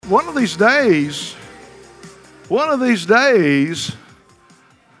one of these days,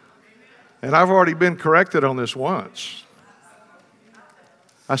 and I've already been corrected on this once.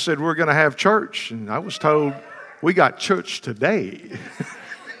 I said, we're going to have church, and I was told, we got church today.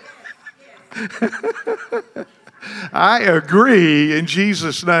 I agree in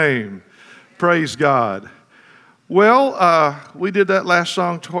Jesus' name. Praise God. Well, we did that last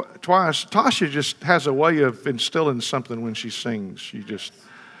song twice. Tasha just has a way of instilling something when she sings. She just,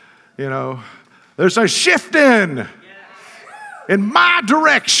 there's a shifting in my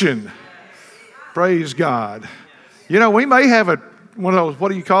direction. Praise God. We may have one of those, what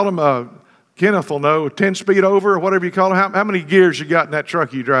do you call them? Kenneth will know, 10-speed over or whatever you call them. How many gears you got in that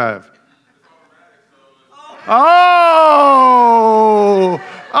truck you drive?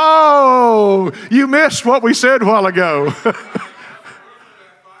 Oh, you missed what we said a while ago.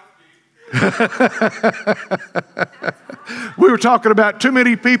 We were talking about too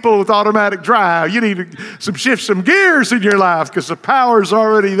many people with automatic drive. You need to shift some gears in your life because the power's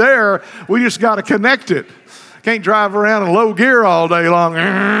already there. We just got to connect it. Can't drive around in low gear all day long,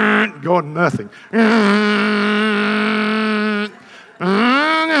 going nothing.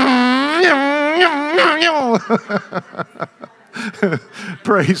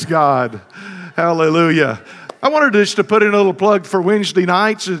 Praise God. Hallelujah. I wanted just to put in a little plug for Wednesday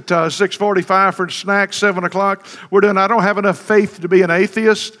nights at 6:45 for snacks, 7 o'clock. We're doing I don't have enough faith to be an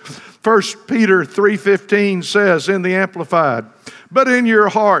atheist. 1 Peter 3:15 says in the Amplified, but in your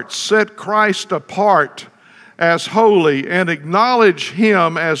hearts set Christ apart as holy and acknowledge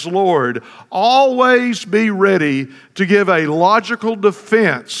Him as Lord. Always be ready to give a logical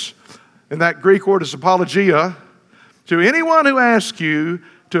defense, and that Greek word is apologia, to anyone who asks you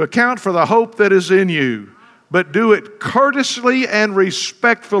to account for the hope that is in you, but do it courteously and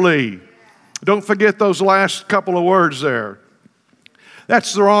respectfully. Don't forget those last couple of words there.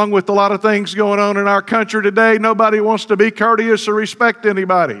 That's wrong with a lot of things going on in our country today. Nobody wants to be courteous or respect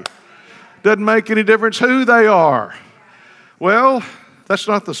anybody. Doesn't make any difference who they are. Well, that's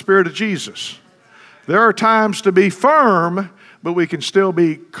not the spirit of Jesus. There are times to be firm, but we can still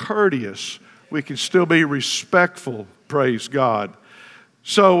be courteous. We can still be respectful, praise God.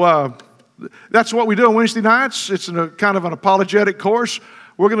 So that's what we do on Wednesday nights. It's kind of an apologetic course.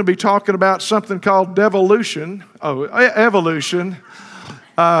 We're going to be talking about something called evolution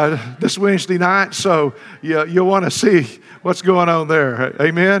this Wednesday night. So you'll want to see what's going on there.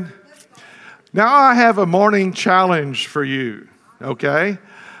 Amen. Now I have a morning challenge for you, okay?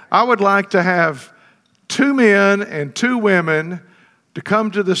 I would like to have 2 men and 2 women to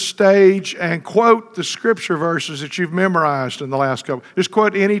come to the stage and quote the scripture verses that you've memorized in the last couple. Just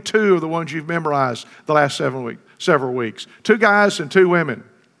quote any 2 of the ones you've memorized the last several weeks. 2 guys and 2 women.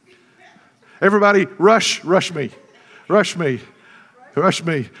 Everybody, rush me.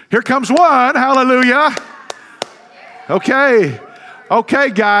 Here comes one, hallelujah. Okay,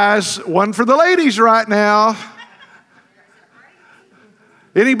 guys, one for the ladies right now.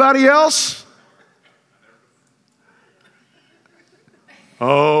 Anybody else?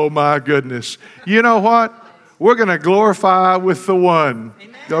 Oh, my goodness. You know what? We're going to glorify with the one.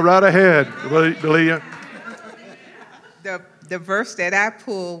 Amen. Go right ahead, Belia. The verse that I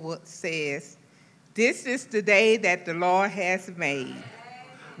pulled says, this is the day that the Lord has made.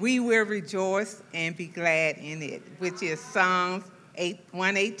 We will rejoice and be glad in it, which is Psalms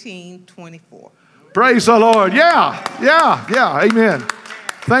 118:24. Praise the Lord. Yeah. Amen.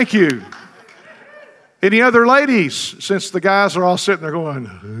 Thank you. Any other ladies? Since the guys are all sitting there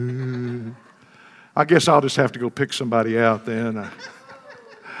going, I guess I'll just have to go pick somebody out then.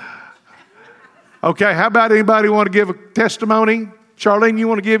 Okay, how about anybody want to give a testimony? Charlene, you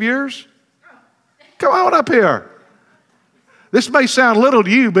want to give yours? Come on up here. This may sound little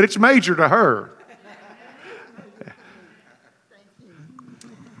to you, but it's major to her.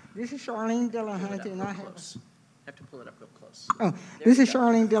 This is Charlene Dillahunty, and I have to pull it up real close. This is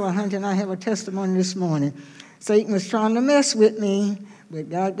Charlene Dillahunty, and I have a testimony this morning. Satan was trying to mess with me, but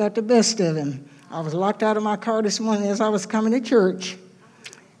God got the best of him. I was locked out of my car this morning as I was coming to church,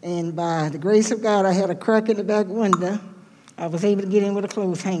 and by the grace of God, I had a crack in the back window. I was able to get in with a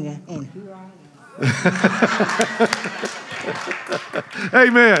clothes hanger, and here I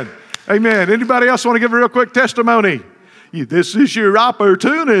am. Amen. Anybody else want to give a real quick testimony? This is your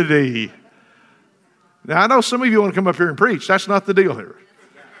opportunity. Now, I know some of you want to come up here and preach. That's not the deal here.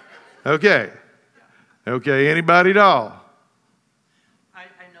 Okay, anybody at all? I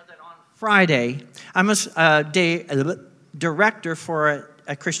know that on Friday, I'm a director for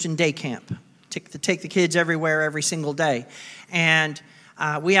a Christian day camp. Take the kids everywhere every single day. And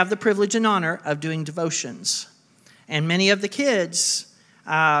we have the privilege and honor of doing devotions. And many of the kids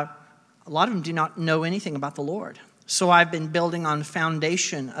a lot of them do not know anything about the Lord. So I've been building on the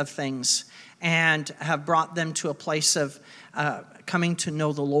foundation of things and have brought them to a place of coming to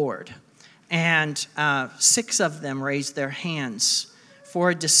know the Lord. And 6 of them raised their hands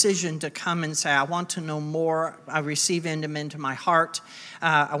for a decision to come and say, I want to know more. I receive Him into my heart.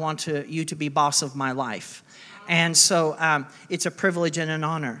 I want you to be boss of my life. And so it's a privilege and an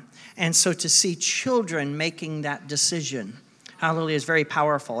honor. And so to see children making that decision, hallelujah, is very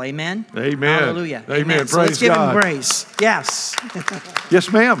powerful. Amen? Amen. Hallelujah. Amen. So let's give God. Him praise. Yes. Yes,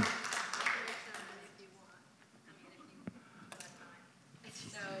 ma'am.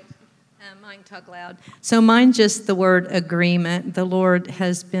 Mine talk loud. So mine just the word agreement. The Lord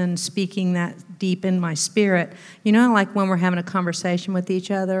has been speaking that deep in my spirit. You know, like when we're having a conversation with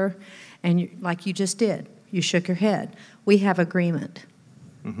each other, and like you just did, you shook your head. We have agreement.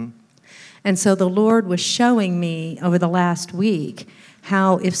 Mm-hmm. And so the Lord was showing me over the last week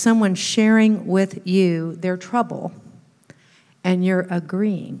how if someone's sharing with you their trouble and you're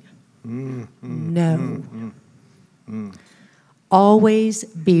agreeing, always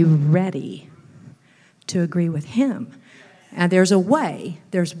be ready to agree with Him. And there's a way,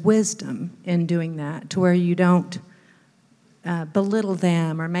 there's wisdom in doing that to where you don't belittle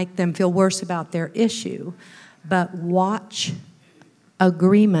them or make them feel worse about their issue, but watch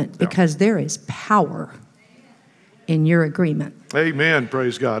agreement because there is power in your agreement. Amen.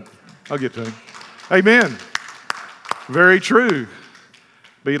 Praise God. I'll get to him. Amen. Very true.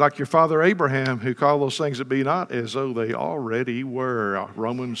 Be like your father Abraham, who called those things that be not as though they already were.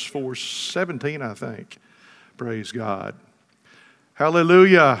 Romans 4:17, I think. Praise God.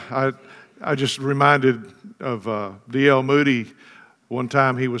 Hallelujah. I just reminded of D.L. Moody. One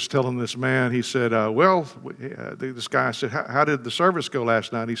time he was telling this man, he said, this guy said, how did the service go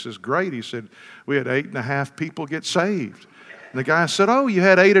last night? He says, great. He said, we had 8.5 people get saved. And the guy said, oh, you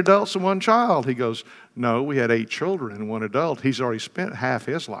had 8 adults and 1 child. He goes, no, we had 8 children and 1 adult. He's already spent half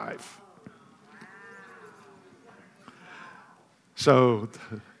his life. So,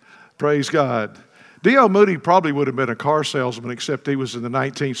 praise God. D.L. Moody probably would have been a car salesman, except he was in the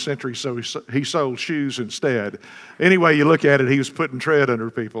 19th century, so he sold shoes instead. Anyway, you look at it, he was putting tread under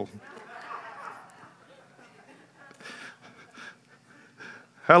people.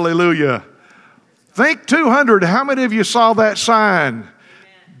 Hallelujah. Think 200. How many of you saw that sign? Amen.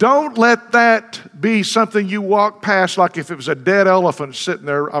 Don't let that be something you walk past like if it was a dead elephant sitting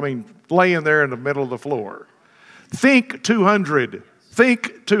there, laying there in the middle of the floor. Think 200.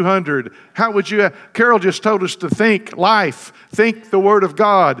 Think 200. How would you? Carol just told us to think life. Think the Word of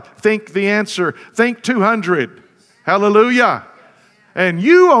God. Think the answer. Think 200. Hallelujah. And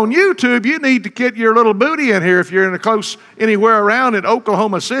you on YouTube, you need to get your little booty in here if you're in a close anywhere around in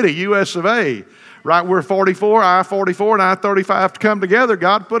Oklahoma City, US of A. Right where 44, I-44, and I-35 come together.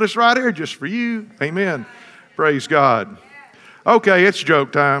 God put us right here just for you. Amen. Praise God. Okay, it's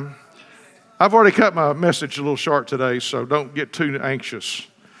joke time. I've already cut my message a little short today, so don't get too anxious.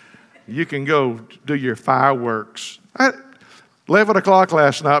 You can go do your fireworks. 11 o'clock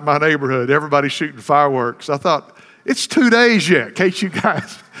last night in my neighborhood, everybody shooting fireworks. I thought, it's 2 days yet, in case you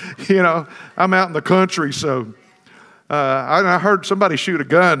guys, I'm out in the country, so I heard somebody shoot a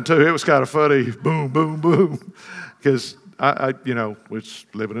gun too. It was kind of funny, boom, boom, boom, because I was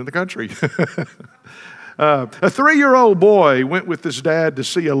living in the country. A 3-year-old boy went with his dad to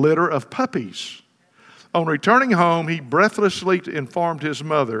see a litter of puppies. On returning home, he breathlessly informed his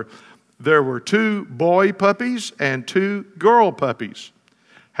mother there were 2 boy puppies and 2 girl puppies.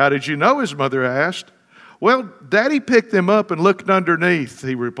 How did you know? His mother asked. Well, Daddy picked them up and looked underneath,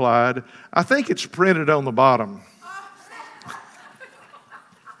 he replied. I think it's printed on the bottom.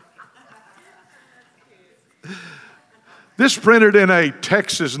 This printed in a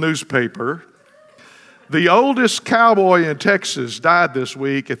Texas newspaper. The oldest cowboy in Texas died this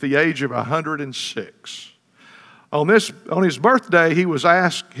week at the age of 106. On his birthday, he was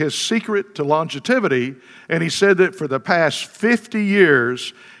asked his secret to longevity, and he said that for the past 50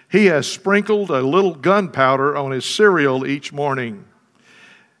 years, he has sprinkled a little gunpowder on his cereal each morning.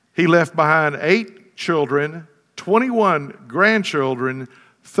 He left behind 8 children, 21 grandchildren,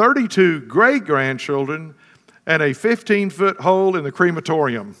 32 great-grandchildren, and a 15-foot hole in the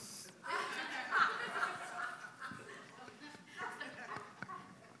crematorium.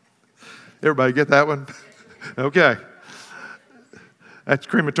 Everybody get that one? Okay. That's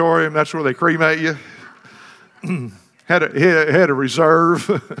crematorium. That's where they cremate you. had a reserve.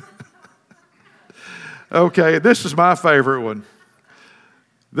 Okay, this is my favorite one.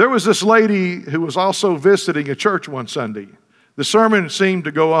 There was this lady who was also visiting a church one Sunday. The sermon seemed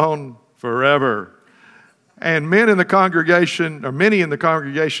to go on forever. And many in the congregation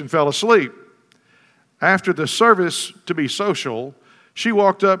fell asleep. After the service, to be social, she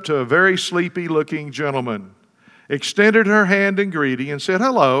walked up to a very sleepy-looking gentleman, extended her hand in greeting, and said,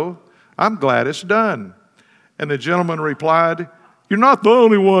 "Hello, I'm glad it's done." And the gentleman replied, "You're not the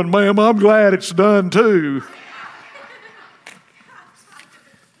only one, ma'am. I'm glad it's done too."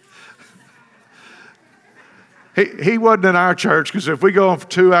 He wasn't in our church, because if we go on for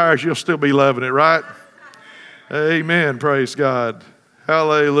 2 hours, you'll still be loving it, right? Amen. Praise God.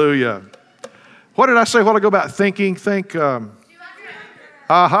 Hallelujah. What did I say a while ago about thinking?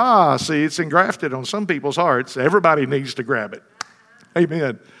 Aha. See, it's engrafted on some people's hearts. Everybody needs to grab it.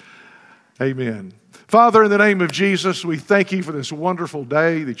 Amen. Amen. Father, in the name of Jesus, we thank you for this wonderful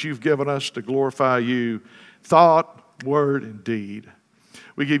day that you've given us to glorify you, thought, word, and deed.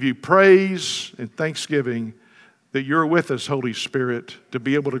 We give you praise and thanksgiving that you're with us, Holy Spirit, to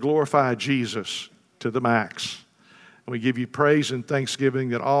be able to glorify Jesus to the max. And we give you praise and thanksgiving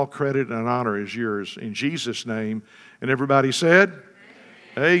that all credit and honor is yours. In Jesus' name. And everybody said,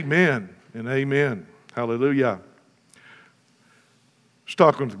 Amen and amen. Hallelujah. I was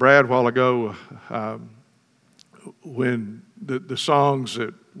talking with Brad a while ago when the songs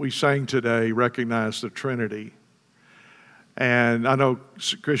that we sang today recognize the Trinity. And I know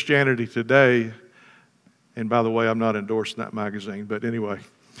Christianity Today, and by the way, I'm not endorsing that magazine, but anyway,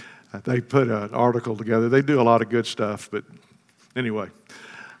 they put an article together. They do a lot of good stuff, but anyway.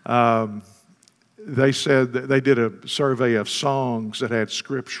 They said that they did a survey of songs that had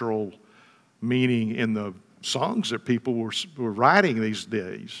scriptural meaning in the songs that people were writing these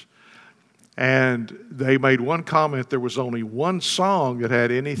days. And they made one comment: there was only one song that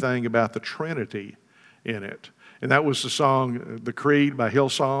had anything about the Trinity in it. And that was the song, The Creed by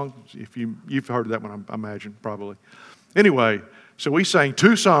Hillsong. If you've heard of that one, I imagine, probably. Anyway, so we sang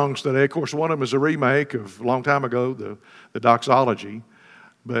 2 songs today. Of course, one of them is a remake of a long time ago, the Doxology.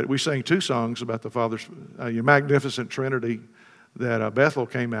 But we sang 2 songs about the Father's your magnificent Trinity that Bethel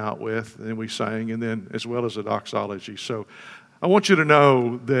came out with, and we sang, and then as well as the Doxology. So I want you to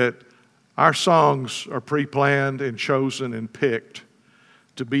know that our songs are pre-planned and chosen and picked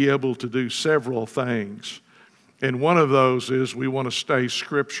to be able to do several things. And one of those is we want to stay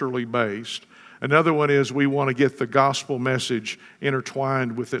scripturally based. Another one is we want to get the gospel message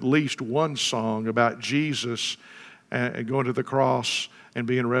intertwined with at least one song about Jesus and going to the cross and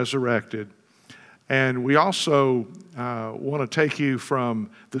being resurrected. And we also want to take you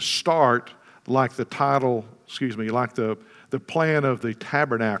from the start, like the plan of the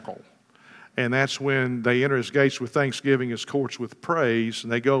tabernacle. And that's when they enter his gates with thanksgiving, his courts with praise.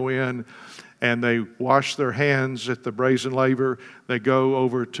 And they go in and they wash their hands at the brazen laver. They go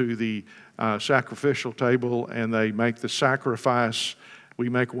over to the sacrificial table and they make the sacrifice. We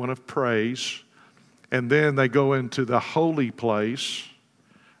make one of praise. And then they go into the holy place.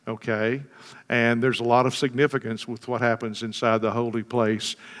 Okay, and there's a lot of significance with what happens inside the holy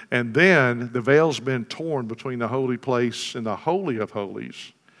place. And then the veil's been torn between the holy place and the Holy of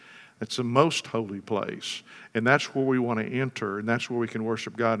Holies. It's the most holy place. And that's where we want to enter, and that's where we can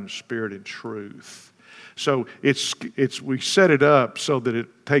worship God in spirit and truth. So we set it up so that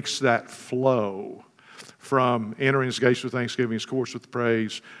it takes that flow from entering his gates with thanksgiving, his courts with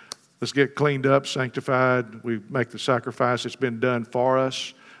praise. Let's get cleaned up, sanctified. We make the sacrifice. It's been done for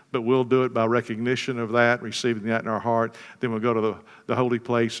us. But we'll do it by recognition of that, receiving that in our heart. Then we'll go to the holy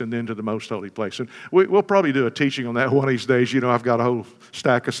place and then to the most holy place. And we'll probably do a teaching on that one of these days. You know, I've got a whole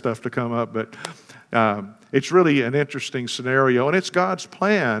stack of stuff to come up. But it's really an interesting scenario. And it's God's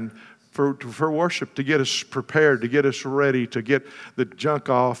plan for worship, to get us prepared, to get us ready, to get the junk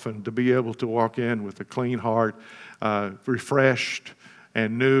off and to be able to walk in with a clean heart, refreshed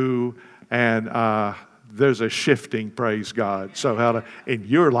and new, and there's a shifting, praise God. So in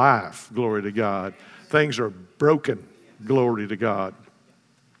your life, glory to God, things are broken, glory to God.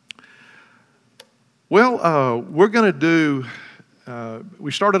 Well, we're going to do,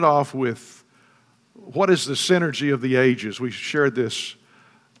 we started off with what is the synergy of the ages. We shared this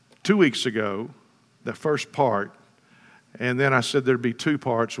 2 weeks ago, the first part, and then I said there'd be 2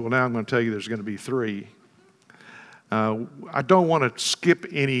 parts. Well, now I'm going to tell you there's going to be 3. I don't want to skip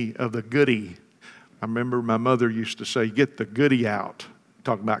any of the goody. I remember my mother used to say, get the goody out,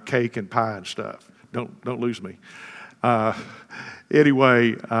 talking about cake and pie and stuff. Don't lose me.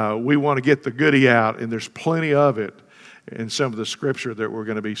 Anyway, we want to get the goody out, and there's plenty of it in some of the scripture that we're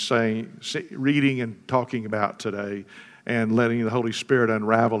going to be reading and talking about today, and letting the Holy Spirit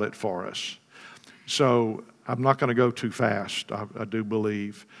unravel it for us. So I'm not going to go too fast, I do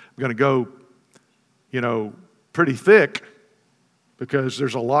believe. I'm going to go, pretty thick, because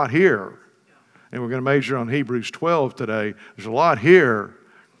there's a lot here. And we're going to major on Hebrews 12 today. There's a lot here,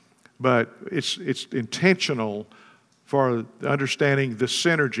 but it's intentional for understanding the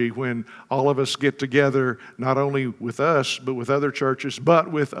synergy when all of us get together, not only with us, but with other churches, but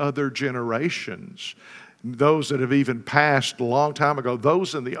with other generations. Those that have even passed a long time ago,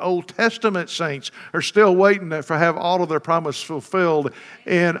 those in the Old Testament saints are still waiting to have all of their promise fulfilled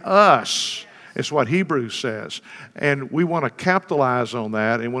in us. It's what Hebrews says. And we want to capitalize on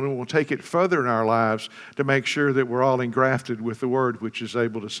that, and we want to take it further in our lives to make sure that we're all engrafted with the Word, which is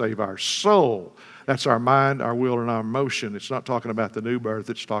able to save our soul. That's our mind, our will, and our emotion. It's not talking about the new birth.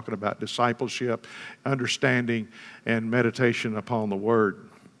 It's talking about discipleship, understanding, and meditation upon the Word.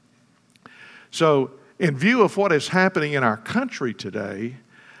 So, in view of what is happening in our country today,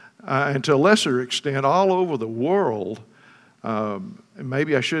 and to a lesser extent all over the world,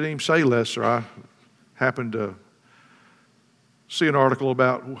 maybe I shouldn't even say lesser. I happened to see an article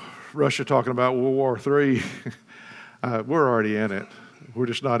about Russia talking about World War III. We're already in it. We're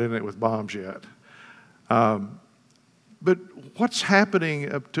just not in it with bombs yet. But what's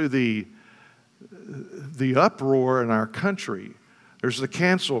happening up to the uproar in our country? There's the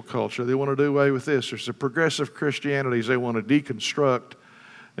cancel culture. They want to do away with this. There's the progressive Christianities. They want to deconstruct,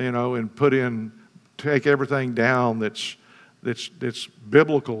 and take everything down that's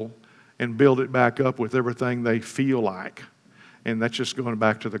biblical and build it back up with everything they feel like. And that's just going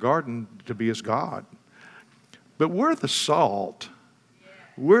back to the garden to be as God. But we're the salt.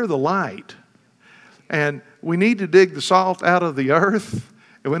 We're the light. And we need to dig the salt out of the earth,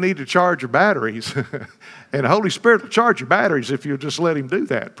 and we need to charge your batteries. And the Holy Spirit will charge your batteries if you'll just let Him do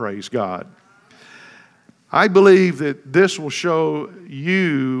that, praise God. I believe that this will show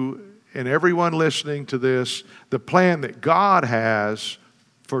you and everyone listening to this the plan that God has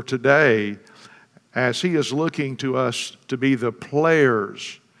for today as He is looking to us to be the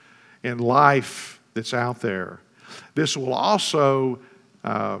players in life that's out there. This will also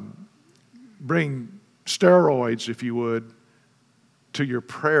bring steroids, if you would, to your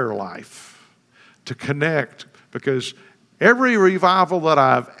prayer life, to connect, because every revival that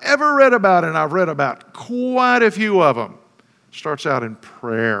I've ever read about, and I've read about quite a few of them, starts out in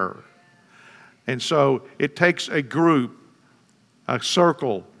prayer. And so it takes a group, a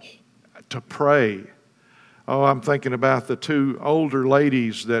circle, to pray. Oh, I'm thinking about the two older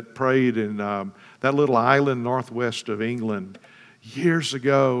ladies that prayed in that little island northwest of England years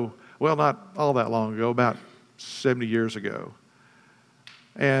ago. Well, not all that long ago, about 70 years ago.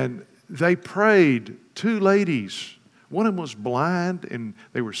 And they prayed, two ladies. One of them was blind, and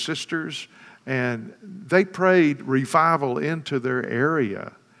they were sisters. And they prayed revival into their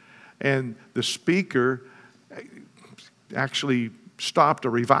area. And the speaker actually stopped a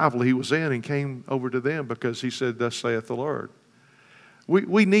revival he was in and came over to them because he said, "Thus saith the Lord."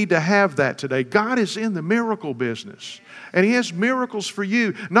 We need to have that today. God is in the miracle business. And He has miracles for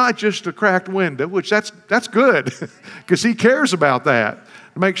you, not just a cracked window, which that's good because He cares about that.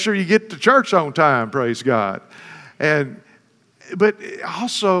 Make sure you get to church on time, praise God. But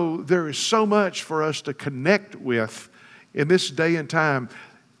also there is so much for us to connect with in this day and time.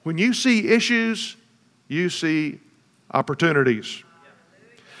 When you see issues, you see opportunities.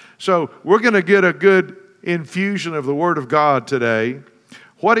 So we're going to get a good infusion of the Word of God today.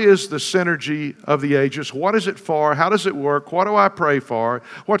 What is the synergy of the ages? What is it for? How does it work? What do I pray for?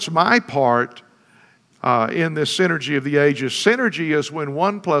 What's my part in this synergy of the ages? Synergy is when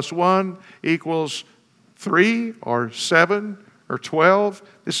 1 + 1 = 3 or 7 or 12.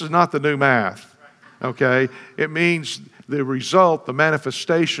 This is not the new math, okay? It means the result, the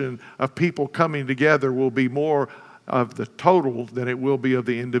manifestation of people coming together will be more of the total than it will be of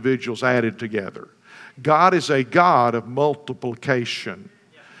the individuals added together. God is a God of multiplication.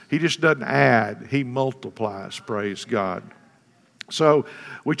 He just doesn't add, He multiplies, praise God. So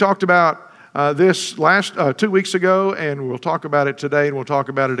we talked about this last 2 weeks ago, and we'll talk about it today, and we'll talk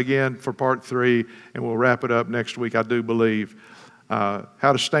about it again for part 3, and we'll wrap it up next week, I do believe. How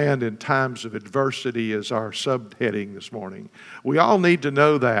to stand in times of adversity is our subheading this morning. We all need to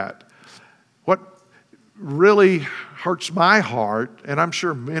know that. What really hurts my heart, and I'm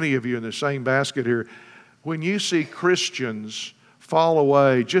sure many of you in the same basket here, when you see Christians fall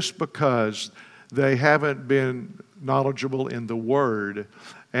away just because they haven't been knowledgeable in the Word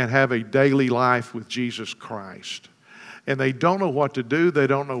and have a daily life with Jesus Christ. And they don't know what to do, they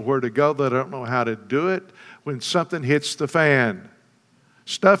don't know where to go, they don't know how to do it when something hits the fan.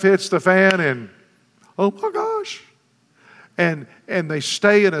 Stuff hits the fan and, oh my gosh. And they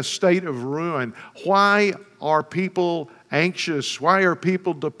stay in a state of ruin. Why are people anxious? Why are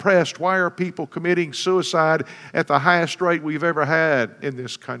people depressed? Why are people committing suicide at the highest rate we've ever had in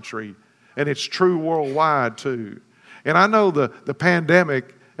this country? And it's true worldwide too. And I know the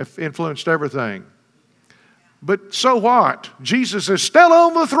pandemic influenced everything. But so what? Jesus is still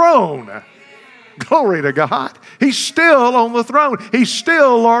on the throne. Glory to God. He's still on the throne. He's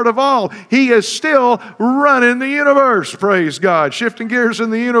still Lord of all. He is still running the universe. Praise God. Shifting gears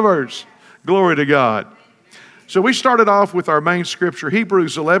in the universe. Glory to God. So we started off with our main scripture,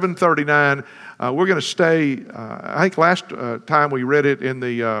 Hebrews 11:39. We're going to stay, I think last time we read it in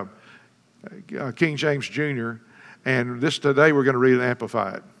the King James Jr., and this today we're going to read it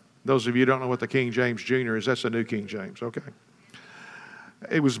Amplified. Those of you who don't know what the King James Jr. is, that's the New King James. Okay.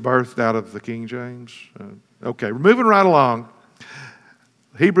 It was birthed out of the King James. Okay, we're moving right along.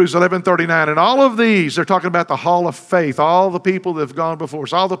 Hebrews 11:39. And all of these, they're talking about the hall of faith, all the people that have gone before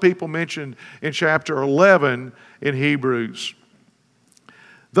us, all the people mentioned in chapter 11 in Hebrews.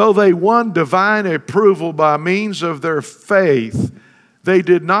 Though they won divine approval by means of their faith, they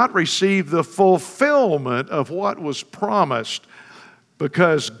did not receive the fulfillment of what was promised,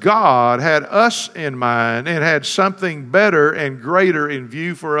 because God had us in mind and had something better and greater in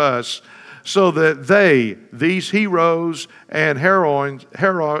view for us, so that they, these heroes and heroines,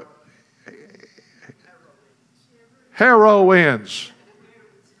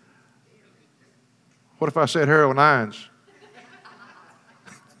 what if I said heroines?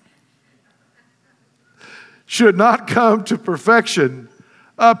 Should not come to perfection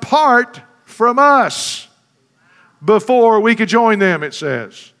apart from us. Before we could join them, it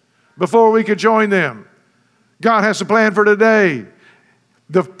says. Before we could join them. God has a plan for today.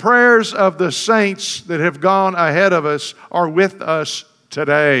 The prayers of the saints that have gone ahead of us are with us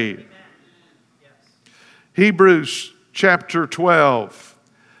today. Amen. Yes. Hebrews chapter 12.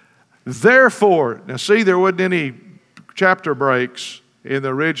 Therefore, now see, there wasn't any chapter breaks in the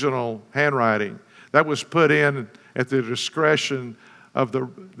original handwriting. That was put in at the discretion of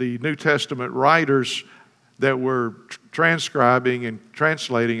the New Testament writers that were transcribing and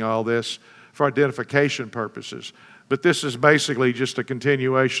translating all this for identification purposes. But this is basically just a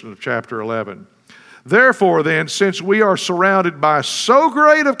continuation of chapter 11. Therefore then, since we are surrounded by so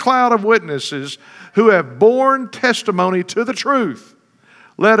great a cloud of witnesses who have borne testimony to the truth,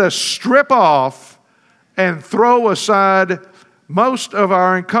 let us strip off and throw aside most of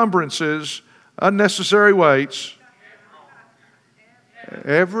our encumbrances, unnecessary weights.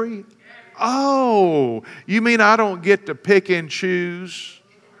 Oh, you mean I don't get to pick and choose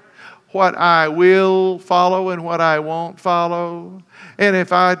what I will follow and what I won't follow? And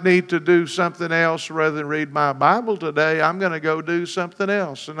if I need to do something else rather than read my Bible today, I'm going to go do something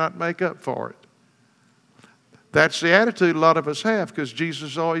else and not make up for it. That's the attitude a lot of us have, because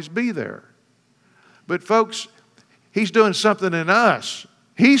Jesus will always be there. But folks, He's doing something in us.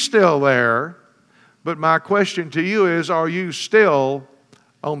 He's still there. But my question to you is, are you still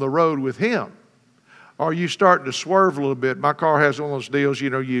on the road with Him? Are you starting to swerve a little bit? My car has one of those deals,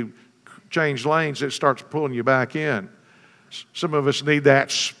 you change lanes, it starts pulling you back in. Some of us need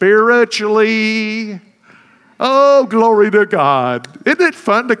that spiritually. Oh, glory to God. Isn't it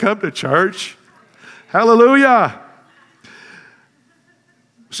fun to come to church? Hallelujah.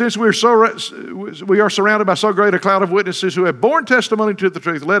 Since we are surrounded by so great a cloud of witnesses who have borne testimony to the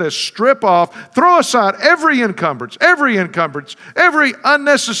truth, let us strip off, throw aside every encumbrance, every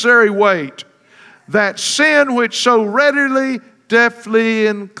unnecessary weight, that sin which so readily, deftly,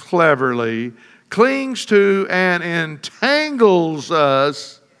 and cleverly clings to and entangles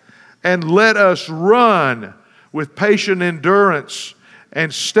us, and let us run with patient endurance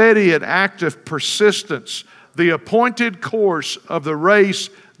and steady and active persistence the appointed course of the race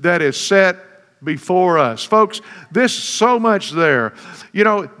that is set before us. Folks, there's so much there.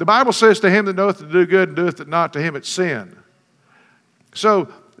 The Bible says, to him that knoweth to do good and doeth it not, to him it's sin. So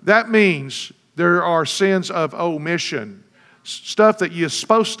that means there are sins of omission. Stuff that you're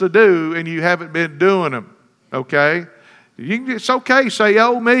supposed to do and you haven't been doing them. Okay? It's okay, say,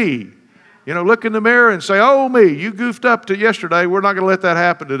 oh me. Look in the mirror and say, oh me, you goofed up to yesterday. We're not going to let that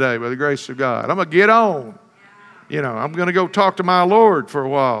happen today by the grace of God. I'm going to get on. I'm going to go talk to my Lord for a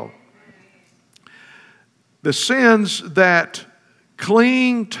while. The sins that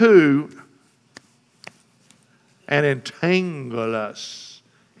cling to and entangle us.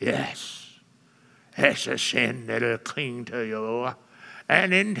 Yes. That's a sin that'll cling to you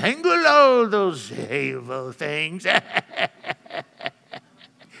and entangle all those evil things.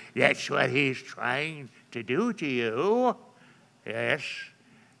 That's what he's trying to do to you. Yes.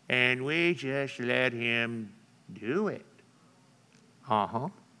 And we just let him do it.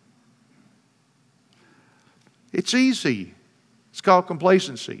 It's easy. It's called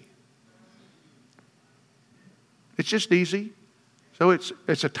complacency. It's just easy. So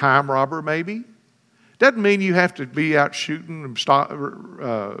it's a time robber maybe. Doesn't mean you have to be out shooting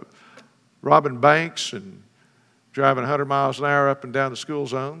and robbing banks and driving 100 miles an hour up and down the school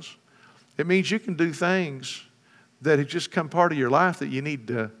zones. It means you can do things that have just come part of your life that you need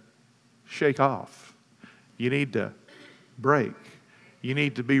to shake off. You need to break. You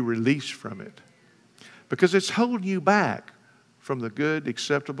need to be released from it. Because it's holding you back from the good,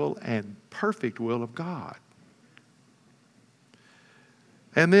 acceptable, and perfect will of God.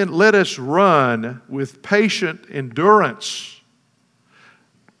 And then let us run with patient endurance.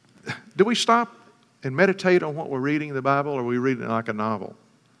 Do we stop and meditate on what we're reading in the Bible, or are we reading it like a novel?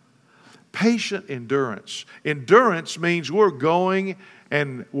 Patient endurance. Endurance means we're going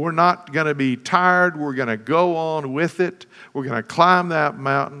and we're not going to be tired. We're going to go on with it. We're going to climb that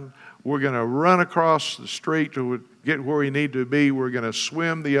mountain. We're going to run across the street to get where we need to be. We're going to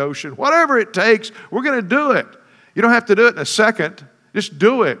swim the ocean. Whatever it takes, we're going to do it. You don't have to do it in a second. Just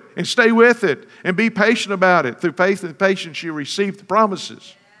do it and stay with it and be patient about it. Through faith and patience, you receive the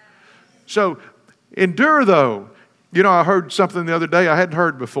promises. So endure, though. You know, I heard something the other day I hadn't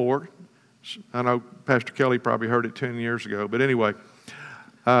heard before. I know Pastor Kelly probably heard it 10 years ago. But anyway,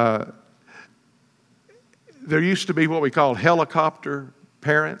 there used to be what we call helicopter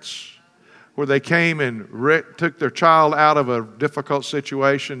parents, where they came and took their child out of a difficult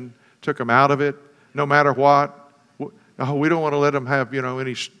situation, took them out of it, no matter what. Oh, we don't want to let them have,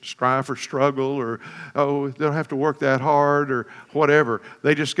 any strife or struggle, or, they don't have to work that hard, or whatever.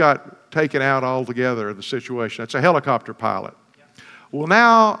 They just got taken out altogether of the situation. That's a helicopter pilot. Well,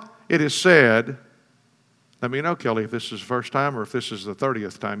 now it is said, let me know, Kelly, if this is the first time or if this is the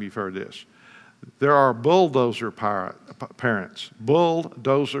 30th time you've heard this. There are bulldozer parents.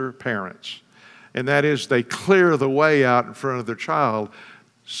 Bulldozer parents. And that is, they clear the way out in front of their child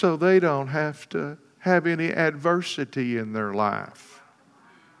so they don't have to have any adversity in their life.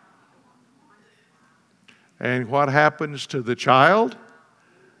 And what happens to the child?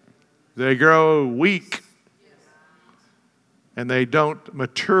 They grow weak. And they don't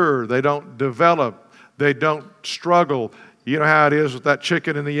mature. They don't develop. They don't struggle. You know how it is with that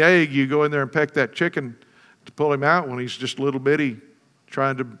chicken and the egg. You go in there and peck that chicken to pull him out when he's just a little bitty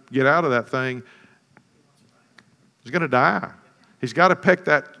trying to get out of that thing. He's going to die. He's got to peck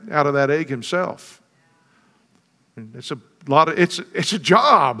that out of that egg himself. And it's a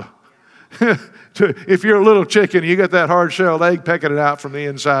job. If you're a little chicken, you got that hard-shelled egg pecking it out from the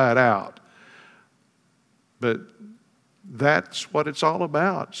inside out. But that's what it's all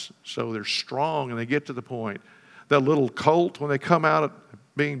about. So they're strong and they get to the point. That little colt, when they come out of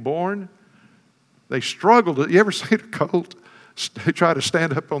being born, they struggle. You ever see a colt try to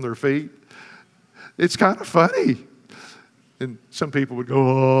stand up on their feet? It's kind of funny. And some people would go,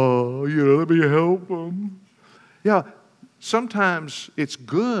 oh, let me help them. Yeah, sometimes it's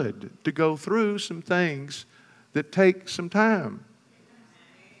good to go through some things that take some time,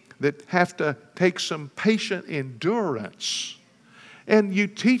 that have to take some patient endurance. And you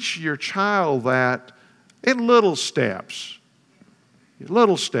teach your child that in little steps.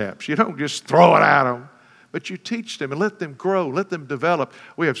 Little steps. You don't just throw it at them, but you teach them and let them grow, let them develop.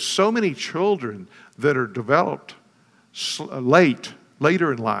 We have so many children that are developed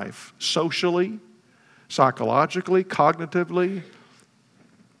later in life, socially, psychologically, cognitively. I'm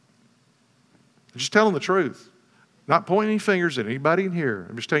just telling the truth. Not pointing any fingers at anybody in here.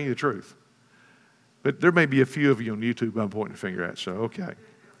 I'm just telling you the truth. But there may be a few of you on YouTube I'm pointing a finger at, so okay.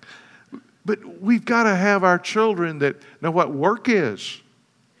 But we've got to have our children that know what work is.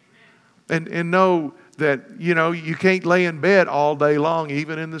 And know that, you can't lay in bed all day long,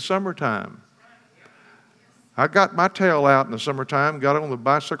 even in the summertime. I got my tail out in the summertime, got on the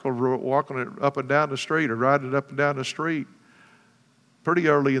bicycle, walking it up and down the street, or riding it up and down the street pretty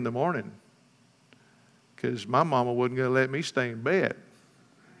early in the morning, because my mama wasn't going to let me stay in bed.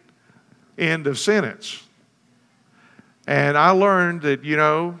 End of sentence. And I learned that,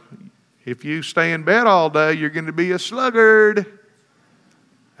 if you stay in bed all day, you're going to be a sluggard.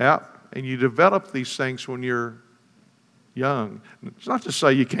 Yeah, and you develop these things when you're young. It's not to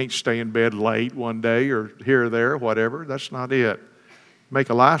say you can't stay in bed late one day or here or there, whatever. That's not it. Make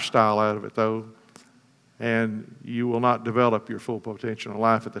a lifestyle out of it, though, and you will not develop your full potential in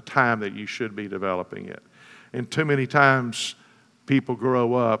life at the time that you should be developing it. And too many times people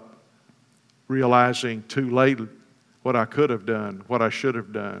grow up realizing too late what I could have done, what I should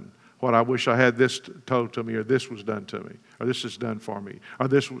have done, what I wish I had this told to me, or this was done to me, or this is done for me, or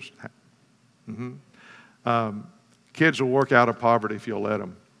this was... Kids will work out of poverty if you'll let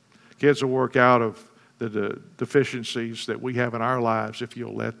them. Kids will work out of the deficiencies that we have in our lives if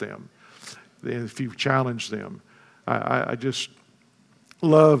you'll let them, if you challenge them. I just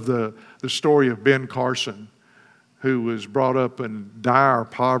love the story of Ben Carson, who was brought up in dire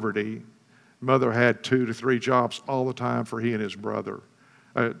poverty. Mother had 2 to 3 jobs all the time for he and his brother,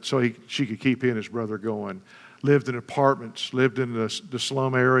 she could keep he and his brother going. Lived in apartments, lived in the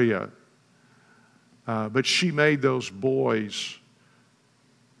slum area. But she made those boys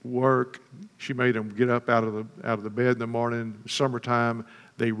work. She made them get up out of the bed in the morning. Summertime,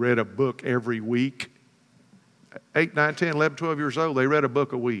 they read a book every week. 8, 9, 10, 11, 12 years old, they read a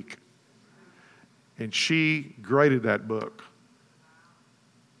book a week. And she graded that book,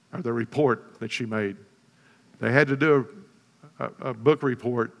 or the report that she made. They had to do a book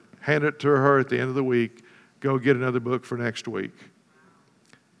report, hand it to her at the end of the week, go get another book for next week.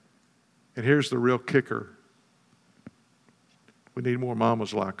 And here's the real kicker. We need more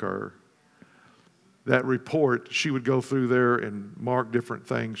mamas like her. That report, she would go through there and mark different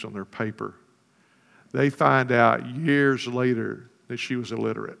things on their paper. They find out years later that she was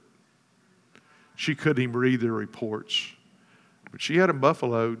illiterate. She couldn't even read their reports. But she had them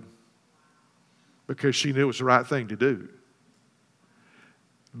buffaloed because she knew it was the right thing to do.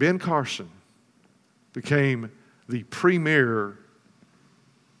 Ben Carson became the premier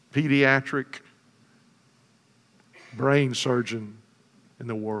pediatric brain surgeon in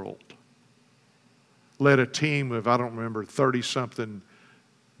the world. Led a team of, 30-something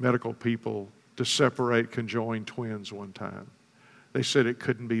medical people to separate conjoined twins one time. They said it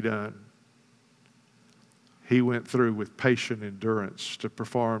couldn't be done. He went through with patient endurance to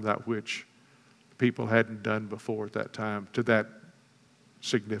perform that which people hadn't done before at that time, to that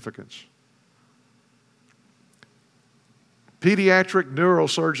significance. Pediatric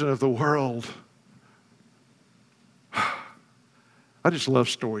neurosurgeon of the world. I just love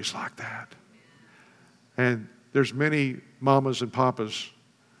stories like that. And there's many mamas and papas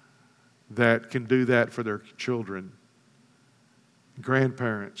that can do that for their children,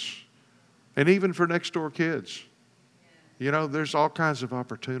 grandparents, and even for next door kids. You know, there's all kinds of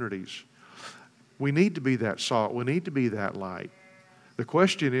opportunities. We need to be that salt. We need to be that light. The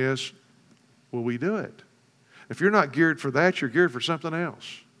question is, will we do it? If you're not geared for that, you're geared for something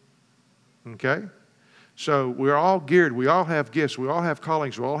else. Okay? So we're all geared. We all have gifts. We all have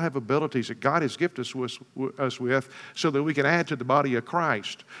callings. We all have abilities that God has gifted us with so that we can add to the body of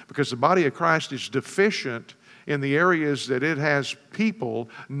Christ. Because the body of Christ is deficient in the areas that it has people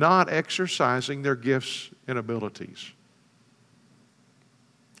not exercising their gifts and abilities.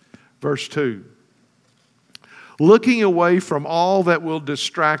 Verse 2. Looking away from all that will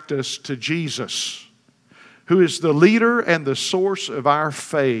distract us to Jesus, who is the leader and the source of our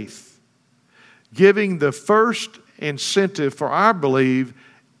faith, giving the first incentive for our belief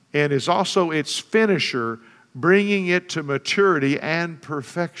and is also its finisher, bringing it to maturity and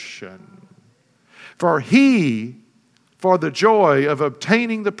perfection. For he, for the joy of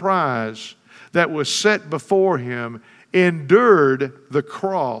obtaining the prize that was set before him, endured the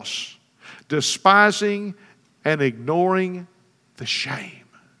cross, despising and ignoring the shame,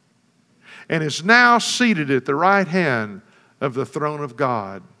 and is now seated at the right hand of the throne of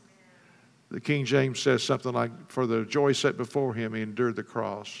God. The King James says something like, for the joy set before him, he endured the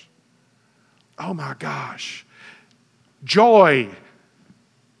cross. Oh my gosh. Joy.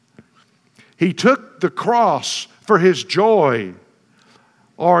 He took the cross for his joy.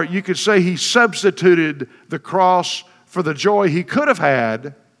 Or you could say he substituted the cross for the joy he could have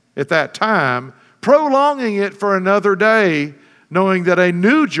had at that time, prolonging it for another day, knowing that a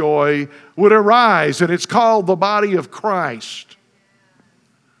new joy would arise, and it's called the body of Christ.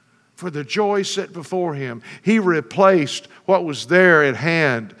 For the joy set before him, he replaced what was there at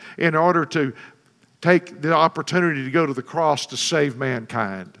hand in order to take the opportunity to go to the cross to save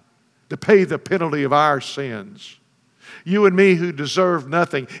mankind, to pay the penalty of our sins. You and me who deserved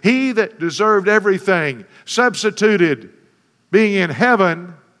nothing. He that deserved everything substituted being in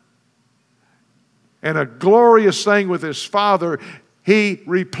heaven and a glorious thing with his Father. He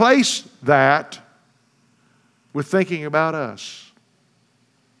replaced that with thinking about us.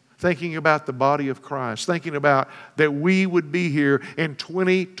 Thinking about the body of Christ. Thinking about that we would be here in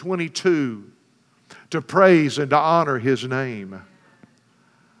 2022 to praise and to honor his name.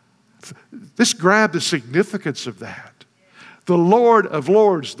 This grabbed the significance of that. The Lord of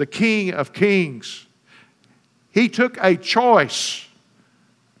Lords, the King of Kings. He took a choice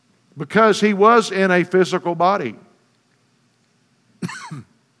because he was in a physical body.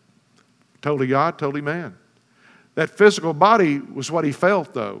 Totally God, totally man. That physical body was what he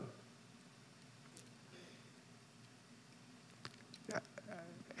felt, though.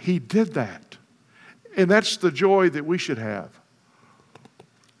 He did that. And that's the joy that we should have.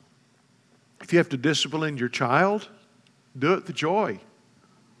 If you have to discipline your child, do it with joy.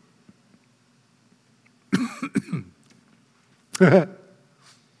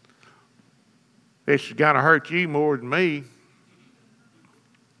 It's going to hurt you more than me.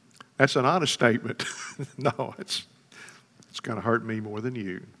 That's an honest statement. No, it's going to hurt me more than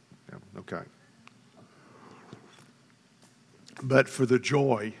you. Yeah, okay. But for the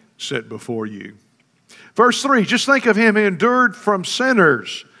joy set before you. Verse 3, just think of him who endured from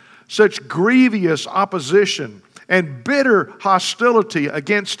sinners such grievous opposition and bitter hostility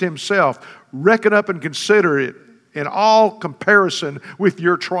against himself. Reckon up and consider it in all comparison with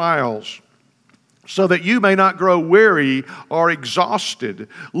your trials, so that you may not grow weary or exhausted,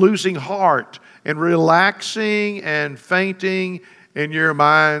 losing heart and relaxing and fainting in your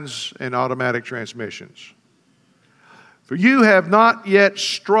minds and automatic transmissions. For you have not yet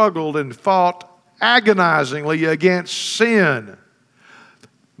struggled and fought agonizingly against sin,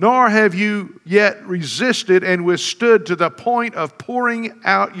 nor have you yet resisted and withstood to the point of pouring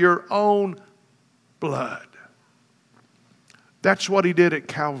out your own blood. That's what he did at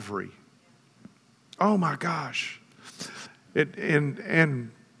Calvary. Oh my gosh.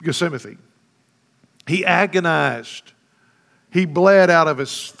 In Gethsemane, he agonized. He bled out of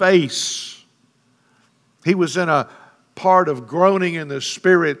his face. He was in a part of groaning in the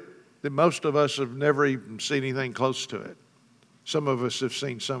spirit that most of us have never even seen anything close to it. Some of us have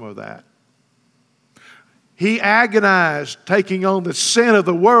seen some of that. He agonized taking on the sin of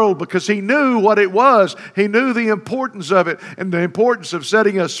the world because he knew what it was. He knew the importance of it and the importance of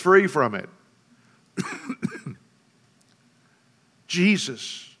setting us free from it.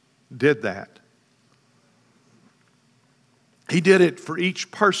 Jesus did that. He did it for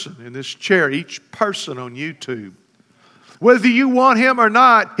each person in this chair, each person on YouTube. Whether you want him or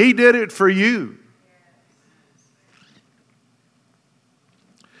not, he did it for you.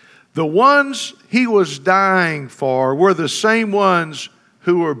 The ones he was dying for were the same ones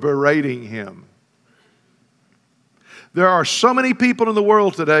who were berating him. There are so many people in the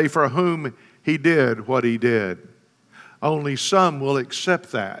world today for whom he did what he did. Only some will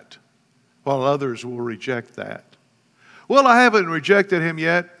accept that, while others will reject that. Well, I haven't rejected him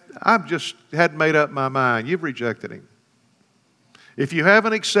yet. I've just hadn't made up my mind. You've rejected him. If you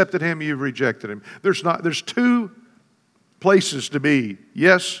haven't accepted him, you've rejected him. There's two places to be,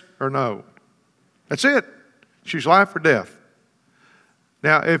 yes or no. That's it. Choose life or death.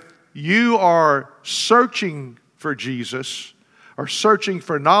 Now, if you are searching for Jesus or searching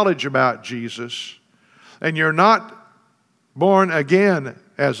for knowledge about Jesus and you're not born again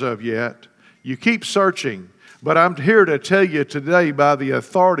as of yet, you keep searching. But I'm here to tell you today by the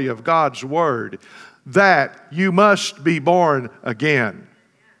authority of God's Word that you must be born again.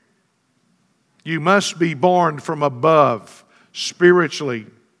 You must be born from above, spiritually.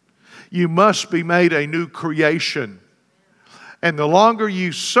 You must be made a new creation. And the longer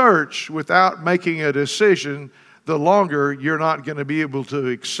you search without making a decision, the longer you're not going to be able to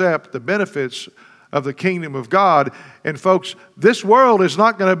accept the benefits of the kingdom of God. And folks, this world is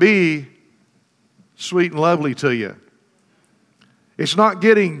not going to be sweet and lovely to you. It's not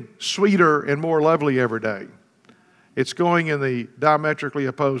getting sweeter and more lovely every day. It's going in the diametrically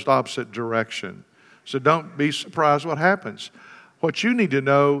opposed opposite direction. So don't be surprised what happens. What you need to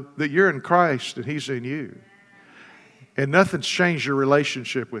know that you're in Christ and He's in you. And nothing's changed your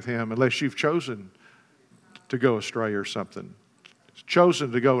relationship with Him unless you've chosen to go astray or something. It's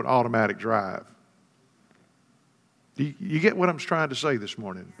chosen to go in automatic drive. You get what I'm trying to say this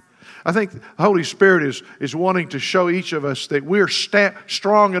morning? I think the Holy Spirit is wanting to show each of us that we're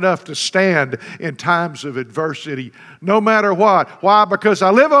strong enough to stand in times of adversity, no matter what. Why? Because I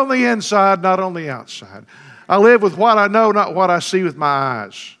live on the inside, not on the outside. I live with what I know, not what I see with my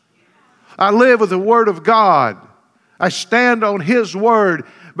eyes. I live with the Word of God. I stand on His Word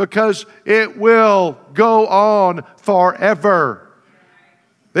because it will go on forever.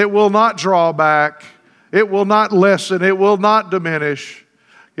 It will not draw back. It will not lessen. It will not diminish.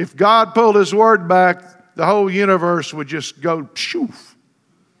 If God pulled His Word back, the whole universe would just go pshoof,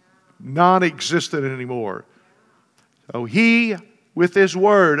 non-existent anymore. So He, with His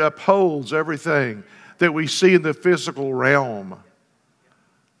Word, upholds everything that we see in the physical realm.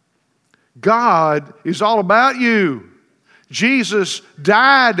 God is all about you. Jesus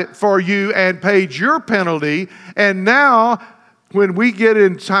died for you and paid your penalty, and now when we get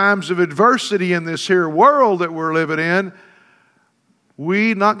in times of adversity in this here world that we're living in,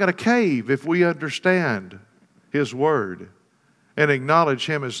 we're not going to cave if we understand His Word and acknowledge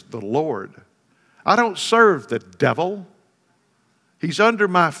Him as the Lord. I don't serve the devil. He's under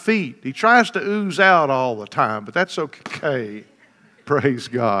my feet. He tries to ooze out all the time, but that's okay. Praise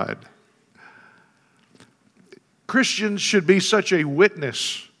God. Christians should be such a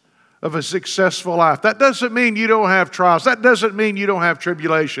witness of a successful life. That doesn't mean you don't have trials. That doesn't mean you don't have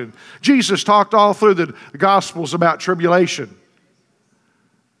tribulation. Jesus talked all through the Gospels about tribulation.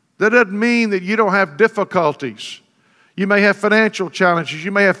 That doesn't mean that you don't have difficulties. You may have financial challenges.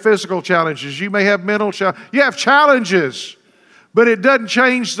 You may have physical challenges. You may have mental challenges. You have challenges. But it doesn't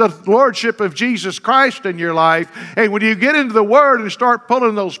change the lordship of Jesus Christ in your life. And when you get into the Word and start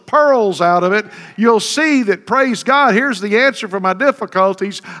pulling those pearls out of it, you'll see that, praise God, here's the answer for my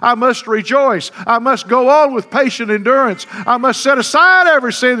difficulties. I must rejoice. I must go on with patient endurance. I must set aside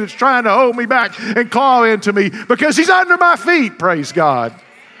every sin that's trying to hold me back and claw into me, because He's under my feet, praise God.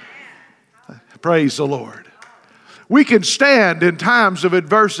 Praise the Lord. We can stand in times of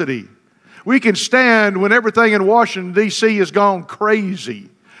adversity. We can stand when everything in Washington, D.C. has gone crazy.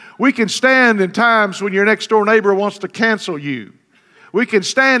 We can stand in times when your next door neighbor wants to cancel you. We can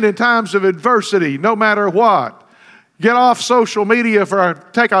stand in times of adversity, no matter what. Get off social media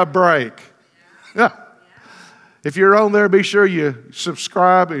take a break. If you're on there, be sure you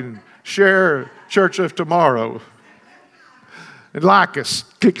subscribe and share Church of Tomorrow. And like us.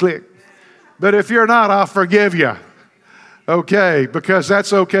 Click. But if you're not, I'll forgive you. Okay, because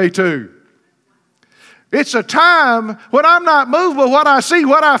that's okay too. It's a time when I'm not moved by what I see,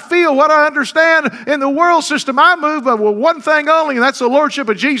 what I feel, what I understand in the world system. I move by one thing only, and that's the Lordship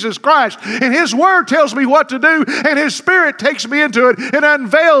of Jesus Christ. And His Word tells me what to do, and His Spirit takes me into it and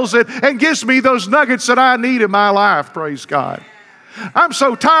unveils it and gives me those nuggets that I need in my life, praise God. I'm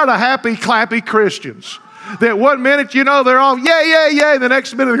so tired of happy, clappy Christians that one minute, they're all, yay. The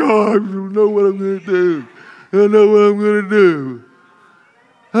next minute, they go, I don't know what I'm going to do. I don't know what I'm going to do.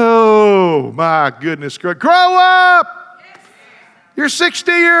 Oh, my goodness. Grow up. You're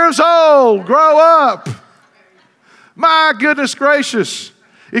 60 years old. Grow up. My goodness gracious.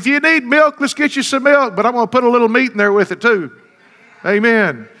 If you need milk, let's get you some milk. But I'm going to put a little meat in there with it too.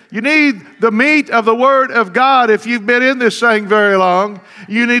 Amen. You need the meat of the Word of God. If you've been in this thing very long,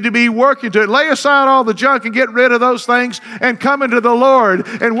 you need to be working to it. Lay aside all the junk and get rid of those things and come into the Lord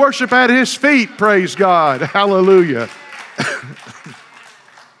and worship at His feet. Praise God. Hallelujah.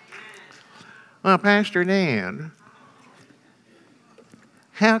 Well, Pastor Dan,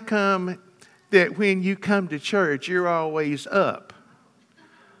 how come that when you come to church, you're always up?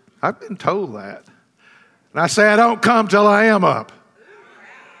 I've been told that. And I say I don't come till I am up.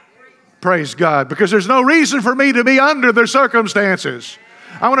 Praise God. Because there's no reason for me to be under the circumstances.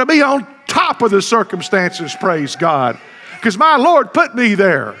 I want to be on top of the circumstances, praise God. Because my Lord put me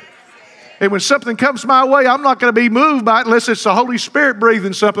there. And when something comes my way, I'm not going to be moved by it unless it's the Holy Spirit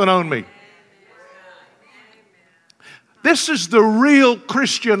breathing something on me. This is the real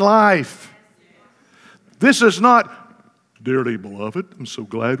Christian life. This is not, dearly beloved, I'm so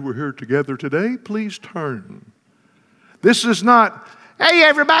glad we're here together today. Please turn. This is not, hey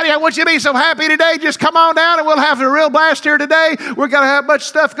everybody, I want you to be so happy today. Just come on down and we'll have a real blast here today. We're going to have much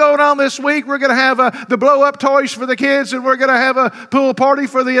stuff going on this week. We're going to have the blow-up toys for the kids, and we're going to have a pool party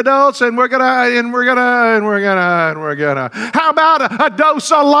for the adults, and we're going to. How about a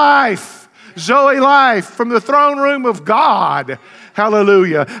dose of life? Zoe life from the throne room of God.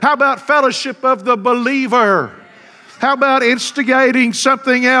 Hallelujah. How about fellowship of the believer? How about instigating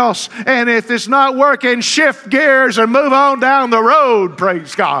something else? And if it's not working, shift gears and move on down the road.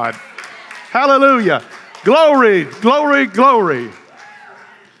 Praise God. Hallelujah. Glory, glory, glory. I'm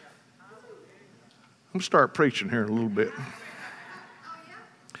going to start preaching here in a little bit.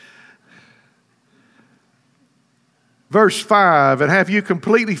 Verse 5, and have you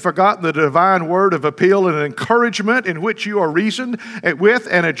completely forgotten the divine word of appeal and encouragement in which you are reasoned with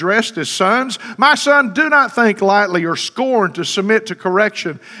and addressed as sons? My son, do not think lightly or scorn to submit to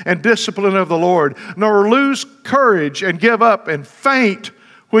correction and discipline of the Lord, nor lose courage and give up and faint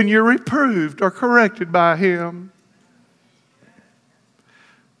when you're reproved or corrected by Him.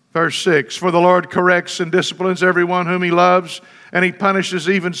 Verse 6, for the Lord corrects and disciplines everyone whom He loves, and He punishes,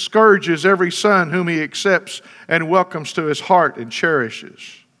 even scourges every son whom He accepts and welcomes to His heart and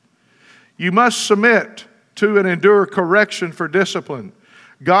cherishes. You must submit to and endure correction for discipline.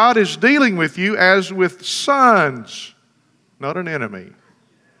 God is dealing with you as with sons, not an enemy.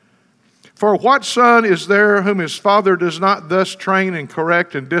 For what son is there whom his father does not thus train and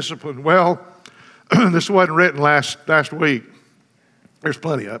correct and discipline? Well, this wasn't written last week. There's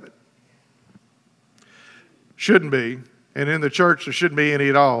plenty of it. Shouldn't be. And in the church, there shouldn't be any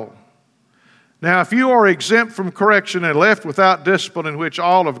at all. Now, if you are exempt from correction and left without discipline in which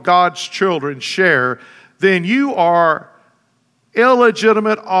all of God's children share, then you are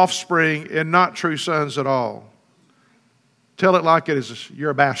illegitimate offspring and not true sons at all. Tell it like it is.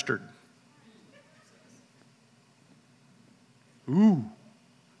 You're a bastard. Ooh.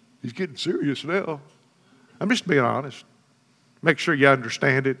 He's getting serious now. I'm just being honest. Make sure you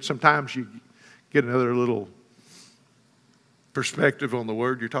understand it. Sometimes you get another little perspective on the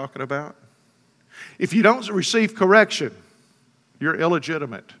word you're talking about. If you don't receive correction, you're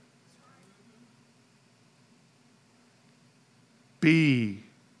illegitimate. Be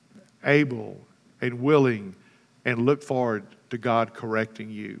able and willing and look forward to God correcting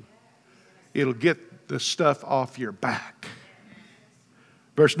you. It'll get the stuff off your back.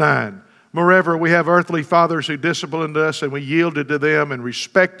 Verse 9, moreover, we have earthly fathers who disciplined us, and we yielded to them and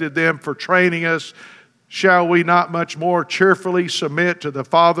respected them for training us. Shall we not much more cheerfully submit to the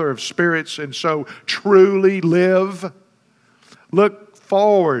Father of spirits and so truly live? Look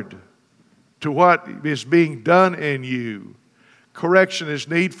forward to what is being done in you. Correction is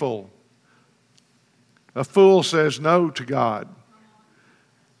needful. A fool says no to God.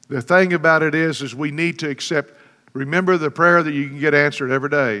 The thing about it is we need to accept. Remember the prayer that you can get answered every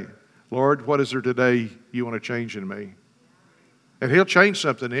day. Lord, what is there today you want to change in me? And He'll change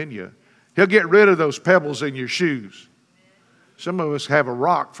something in you. He'll get rid of those pebbles in your shoes. Some of us have a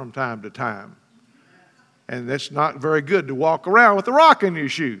rock from time to time. And that's not very good to walk around with a rock in your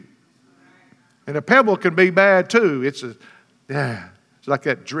shoe. And a pebble can be bad too. It's like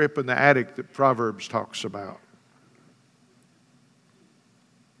that drip in the attic that Proverbs talks about.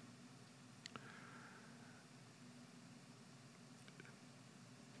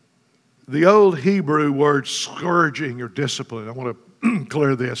 The old Hebrew word scourging or discipline, I want to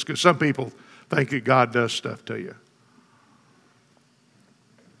clear this because some people think that God does stuff to you.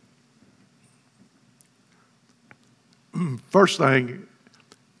 First thing,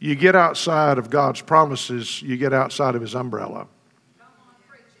 you get outside of God's promises, you get outside of His umbrella.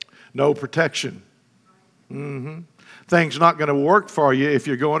 No protection. Things not going to work for you if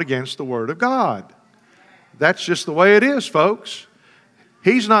you're going against the Word of God. That's just the way it is, folks.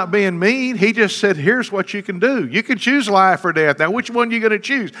 He's not being mean. He just said, here's what you can do. You can choose life or death. Now, which one are you going to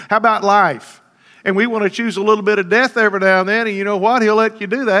choose? How about life? And we want to choose a little bit of death every now and then. And you know what? He'll let you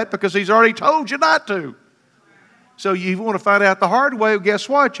do that because He's already told you not to. So you want to find out the hard way, guess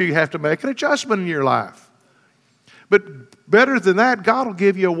what? You have to make an adjustment in your life. But better than that, God will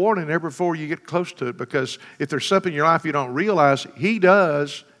give you a warning ever before you get close to it, because if there's something in your life you don't realize, He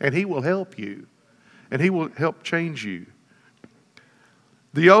does, and He will help you. And He will help change you.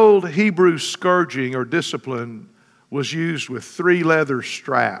 The old Hebrew scourging or discipline was used with 3 leather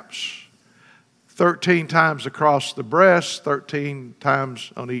straps, 13 times across the breast, 13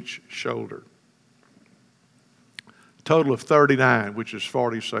 times on each shoulder. A total of 39, which is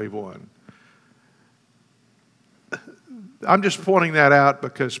 40 save 1. I'm just pointing that out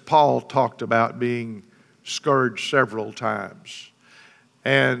because Paul talked about being scourged several times.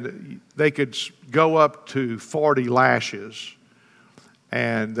 And they could go up to 40 lashes.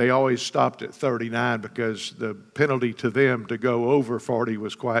 And they always stopped at 39 because the penalty to them to go over 40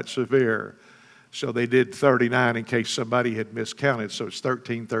 was quite severe. So they did 39 in case somebody had miscounted. So it's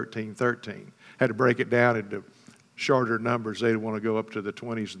 13, 13, 13. Had to break it down into shorter numbers. They didn't want to go up to the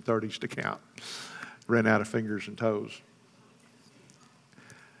 20s and 30s to count. Ran out of fingers and toes.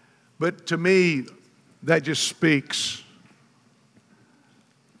 But to me, that just speaks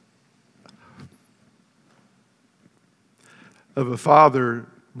of a father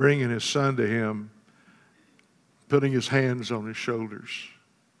bringing his son to him, putting his hands on his shoulders,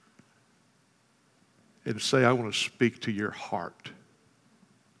 and say, I want to speak to your heart.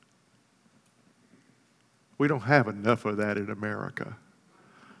 We don't have enough of that in America.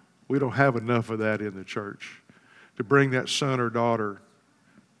 We don't have enough of that in the church. To bring that son or daughter,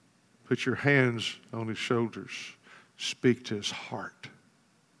 put your hands on his shoulders, speak to his heart.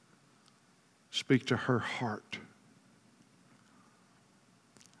 Speak to her heart.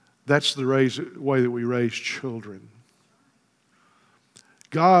 That's the way that we raise children.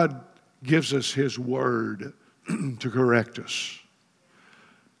 God gives us His Word to correct us.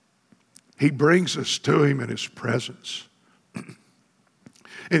 He brings us to Him in His presence.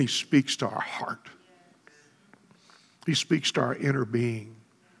 And He speaks to our heart. He speaks to our inner being.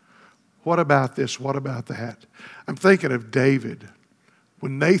 What about this? What about that? I'm thinking of David.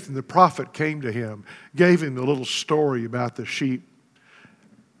 When Nathan the prophet came to him, gave him the little story about the sheep.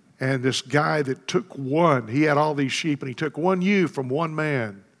 And this guy that took one, he had all these sheep, and he took one ewe from one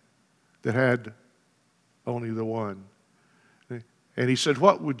man that had only the one. And he said,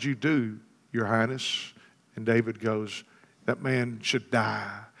 what would you do, Your Highness? And David goes, that man should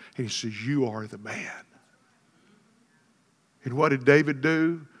die. And he says, you are the man. And what did David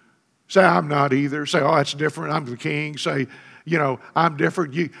do? Say, I'm not either. Say, oh, that's different. I'm the king. Say, I'm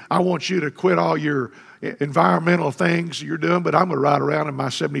different. I want you to quit all your environmental things you're doing, but I'm going to ride around in my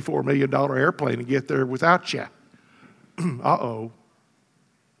 $74 million airplane and get there without you. Uh-oh.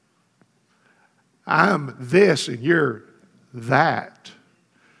 I'm this and you're that.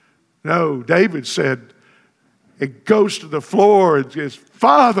 No, David said, it goes to the floor and says,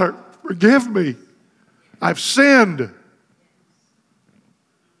 Father, forgive me. I've sinned.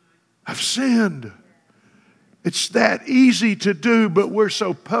 I've sinned. It's that easy to do, but we're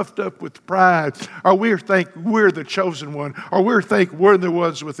so puffed up with pride, or we think we're the chosen one, or we think we're the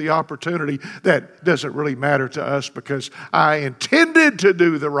ones with the opportunity. That doesn't really matter to us because I intended to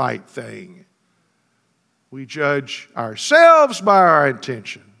do the right thing. We judge ourselves by our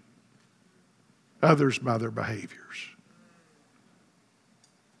intention, others by their behaviors.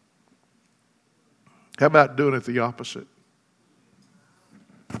 How about doing it the opposite?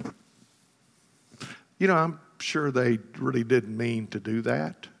 I'm sure they really didn't mean to do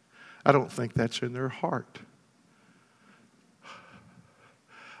that. I don't think that's in their heart.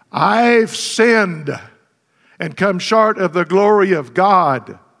 I've sinned and come short of the glory of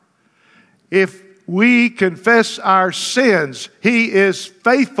God. If we confess our sins, He is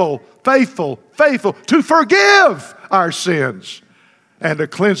faithful to forgive our sins and to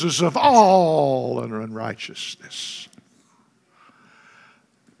cleanse us of all unrighteousness.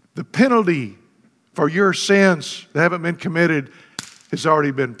 The penalty for your sins that haven't been committed has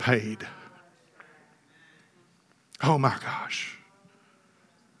already been paid. Oh my gosh.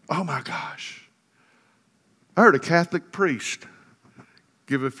 Oh my gosh. I heard a Catholic priest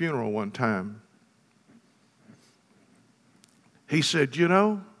give a funeral one time. He said,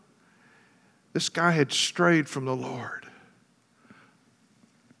 this guy had strayed from the Lord,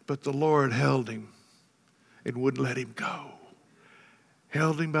 but the Lord held him and wouldn't let him go.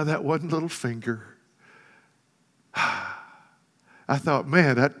 Held him by that one little finger. I thought,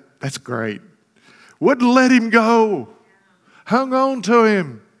 man, that's great. Wouldn't let him go. Hung on to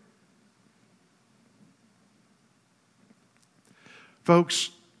him.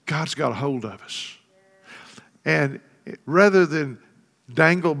 Folks, God's got a hold of us. And rather than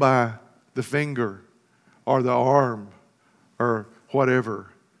dangle by the finger or the arm or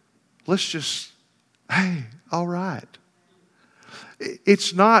whatever, let's just, hey, all right.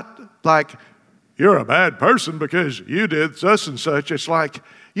 It's not like, you're a bad person because you did such and such. It's like,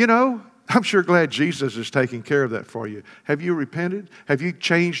 I'm sure glad Jesus is taking care of that for you. Have you repented? Have you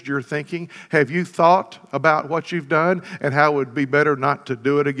changed your thinking? Have you thought about what you've done and how it would be better not to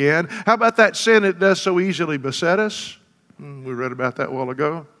do it again? How about that sin that does so easily beset us? We read about that a while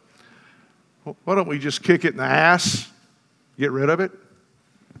ago. Why don't we just kick it in the ass, get rid of it?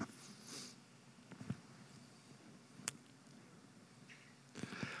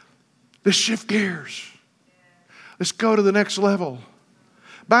 Let's shift gears. Let's go to the next level.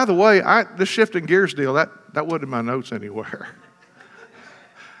 By the way, this shifting gears deal, that wasn't in my notes anywhere.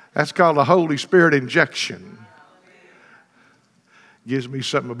 That's called a Holy Spirit injection. Gives me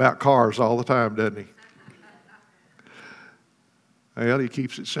something about cars all the time, doesn't he? Well, he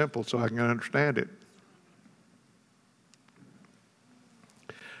keeps it simple so I can understand it.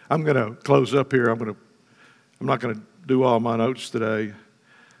 I'm going to close up here. I'm not going to do all my notes today.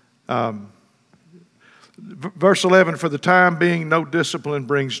 Verse 11, for the time being, no discipline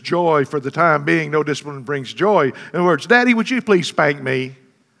brings joy. For the time being, no discipline brings joy. In other words, Daddy, would you please spank me?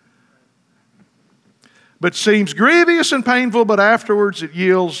 But seems grievous and painful, but afterwards it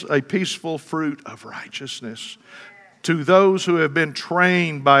yields a peaceful fruit of righteousness to those who have been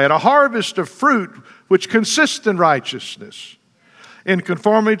trained by it. A harvest of fruit which consists in righteousness, in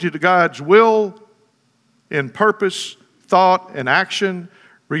conformity to God's will, in purpose, thought, and action,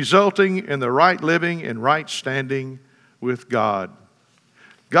 resulting in the right living and right standing with God.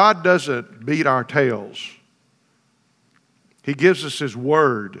 God doesn't beat our tails. He gives us His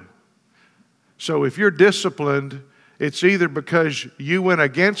Word. So if you're disciplined, it's either because you went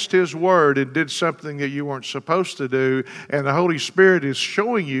against His Word and did something that you weren't supposed to do, and the Holy Spirit is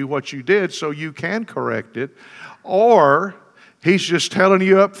showing you what you did so you can correct it, or He's just telling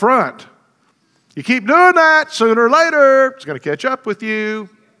you up front, you keep doing that, sooner or later, it's going to catch up with you.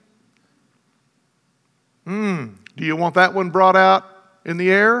 Do you want that one brought out in the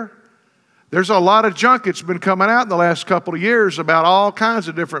air? There's a lot of junk that's been coming out in the last couple of years about all kinds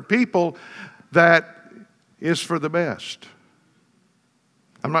of different people that is for the best.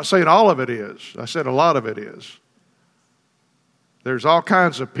 I'm not saying all of it is. I said a lot of it is. There's all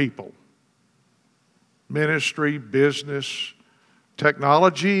kinds of people. Ministry, business,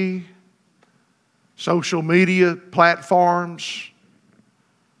 technology, social media platforms.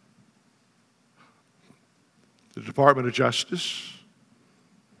 the Department of Justice.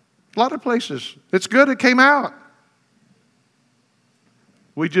 A lot of places. It's good it came out.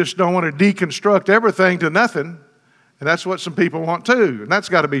 We just don't want to deconstruct everything to nothing. And that's what some people want too. And that's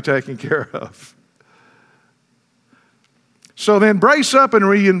got to be taken care of. So then brace up and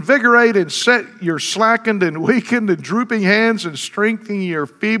reinvigorate and set your slackened and weakened and drooping hands and strengthen your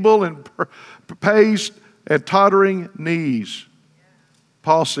feeble and paced and tottering knees.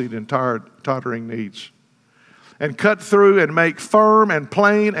 Palsied and tottering knees. And cut through and make firm and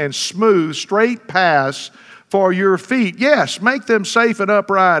plain and smooth straight paths for your feet. Yes, make them safe and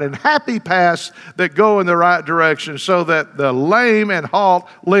upright and happy paths that go in the right direction, so that the lame and halt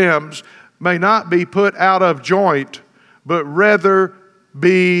limbs may not be put out of joint, but rather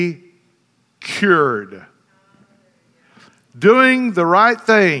be cured. Doing the right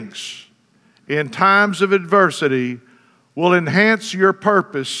things in times of adversity will enhance your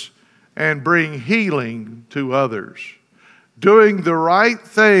purpose and bring healing to others. Doing the right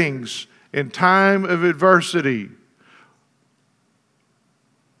things in time of adversity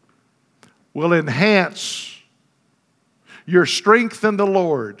will enhance your strength in the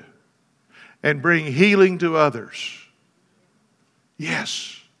Lord and bring healing to others.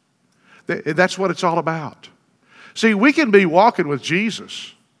 Yes, that's what it's all about. See, we can be walking with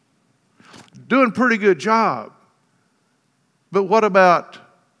Jesus, doing a pretty good job, but what about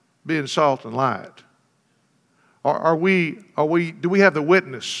being salt and light? Do we have the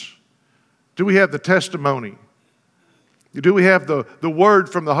witness? Do we have the testimony? Do we have the word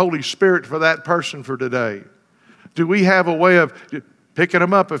from the Holy Spirit for that person for today? Do we have a way of picking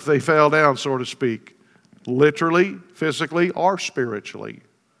them up if they fell down, so to speak, literally, physically, or spiritually?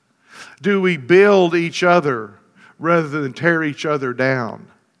 Do we build each other rather than tear each other down?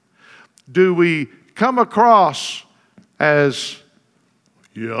 Do we come across as,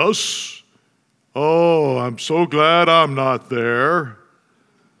 yes, oh, I'm so glad I'm not there.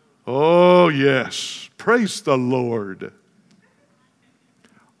 Oh, yes, praise the Lord.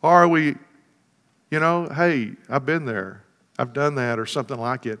 Or are we, hey, I've been there, I've done that, or something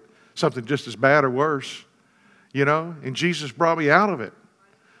like it, something just as bad or worse, and Jesus brought me out of it.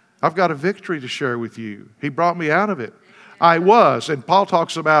 I've got a victory to share with you. He brought me out of it. I was, and Paul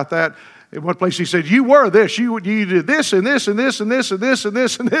talks about that. In one place he said, you were this, you did this and this and this and this and this and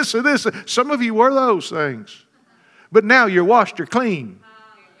this and this and this. Some of you were those things. But now you're washed, you're clean.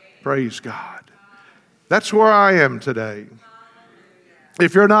 Praise God. That's where I am today.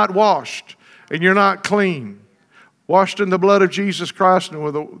 If you're not washed and you're not clean, washed in the blood of Jesus Christ and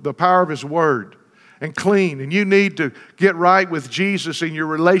with the power of His Word, and clean, and you need to get right with Jesus in your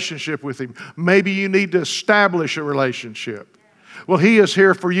relationship with Him. Maybe you need to establish a relationship. Well, He is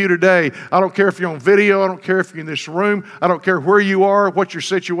here for you today. I don't care if you're on video. I don't care if you're in this room. I don't care where you are, what your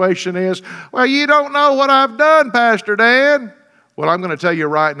situation is. Well, you don't know what I've done, Pastor Dan. Well, I'm going to tell you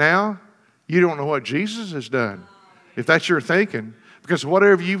right now, you don't know what Jesus has done, if that's your thinking. Because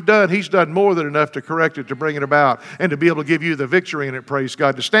whatever you've done, He's done more than enough to correct it, to bring it about, and to be able to give you the victory in it, praise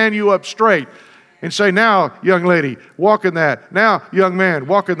God, to stand you up straight and say, now, young lady, walk in that. Now, young man,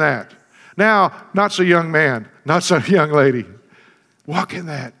 walk in that. Now, not so young man, not so young lady. Walk in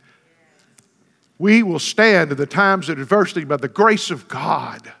that. We will stand in the times of adversity by the grace of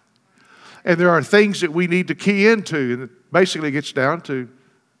God. And there are things that we need to key into. And it basically gets down to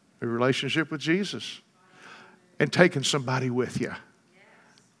a relationship with Jesus and taking somebody with you.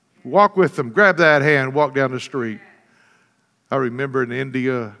 Walk with them. Grab that hand. Walk down the street. I remember in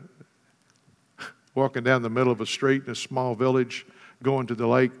India, walking down the middle of a street in a small village, going to the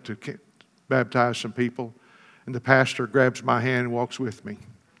lake to baptize some people. And the pastor grabs my hand and walks with me.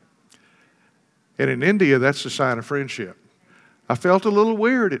 And in India, that's a sign of friendship. I felt a little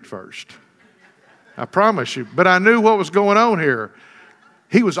weird at first. I promise you. But I knew what was going on here.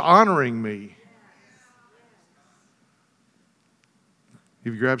 He was honoring me.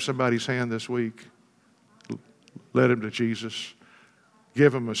 If you grab somebody's hand this week, lead him to Jesus.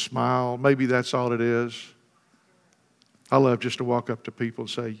 Give him a smile. Maybe that's all it is. I love just to walk up to people and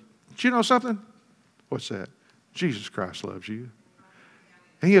say, do you know something? What's that? Jesus Christ loves you.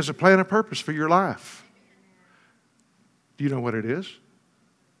 And He has a plan and purpose for your life. Do you know what it is?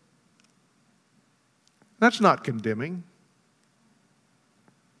 That's not condemning.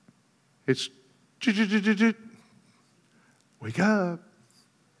 It's wake up.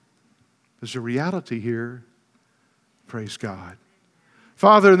 There's a reality here. Praise God.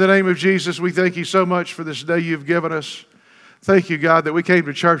 Father, in the name of Jesus, we thank You so much for this day You've given us. Thank You, God, that we came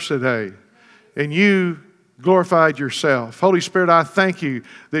to church today and You glorified Yourself. Holy Spirit, I thank You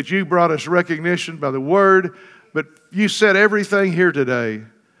that You brought us recognition by the Word, but You said everything here today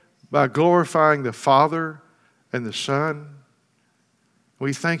by glorifying the Father and the Son.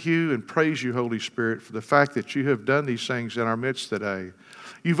 We thank you and praise you, Holy Spirit, for the fact that you have done these things in our midst today.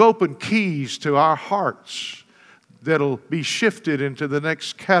 You've opened keys to our hearts that'll be shifted into the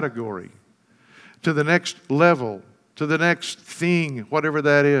next category, to the next level, to the next thing, whatever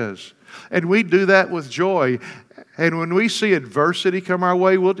that is. And we do that with joy. And when we see adversity come our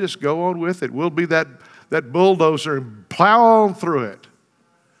way, we'll just go on with it. We'll be that bulldozer and plow on through it.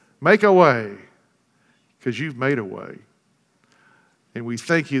 Make a way, because you've made a way. And we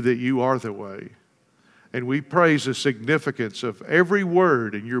thank you that you are the way. And we praise the significance of every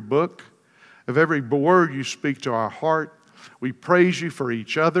word in your book, of every word you speak to our heart. We praise you for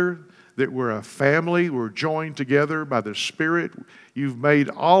each other, that we're a family. We're joined together by the Spirit. You've made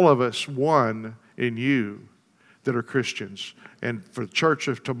all of us one in you that are Christians, and for the church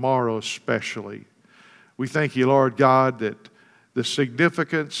of tomorrow especially. We thank you, Lord God, that the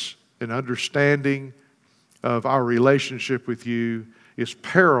significance and understanding of our relationship with you is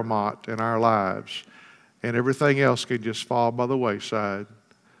paramount in our lives. And everything else can just fall by the wayside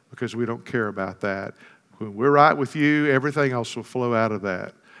because we don't care about that. When we're right with you, everything else will flow out of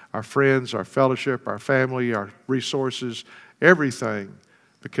that. Our friends, our fellowship, our family, our resources, everything,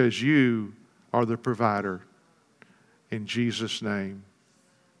 because you are the provider. In Jesus' name.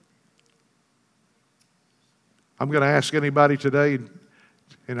 I'm going to ask anybody today,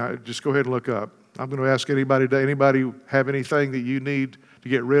 and I just go ahead and look up. I'm going to ask anybody today, anybody have anything that you need to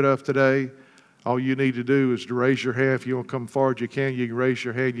get rid of today? All you need to do is to raise your hand. If you want to come forward, you can. You can raise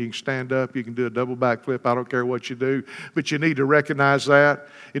your hand. You can stand up. You can do a double backflip. I don't care what you do. But you need to recognize that.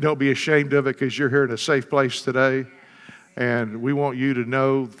 And don't be ashamed of it, because you're here in a safe place today. And we want you to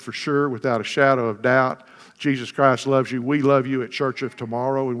know for sure, without a shadow of doubt, Jesus Christ loves you. We love you at Church of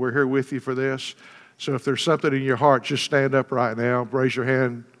Tomorrow, and we're here with you for this. So if there's something in your heart, just stand up right now. Raise your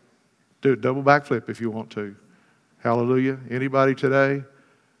hand. Do a double backflip if you want to. Hallelujah. Anybody today?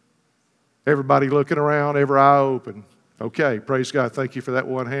 Everybody looking around, every eye open. Okay, praise God. Thank you for that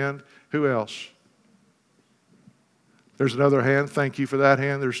one hand. Who else? There's another hand. Thank you for that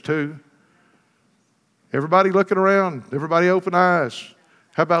hand. There's two. Everybody looking around. Everybody open eyes.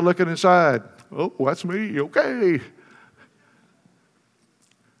 How about looking inside? Oh, that's me. Okay.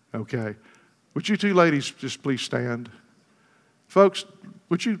 Okay. Would you two ladies just please stand? Folks,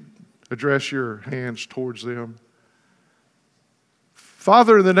 would you address your hands towards them?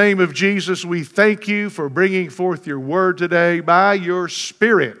 Father, in the name of Jesus, we thank you for bringing forth your word today by your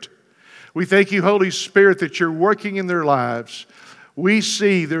Spirit. We thank you, Holy Spirit, that you're working in their lives. We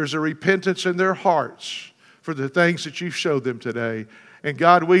see there's a repentance in their hearts for the things that you've showed them today. And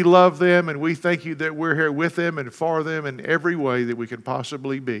God, we love them, and we thank you that we're here with them and for them in every way that we can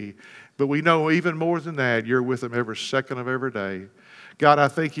possibly be. But we know even more than that, you're with them every second of every day. God, I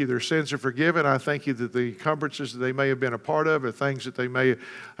thank you their sins are forgiven. I thank you that the encumbrances that they may have been a part of or things that they may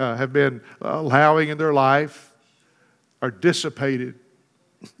have been allowing in their life are dissipated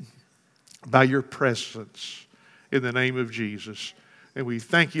by your presence in the name of Jesus. And we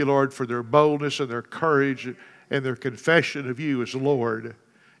thank you, Lord, for their boldness and their courage and their confession of you as Lord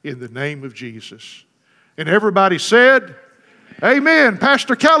in the name of Jesus. And everybody said, Amen.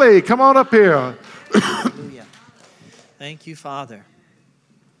 Pastor Kelly, come on up here. Hallelujah. Thank you, Father.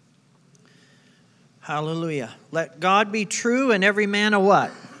 Hallelujah. Let God be true and every man a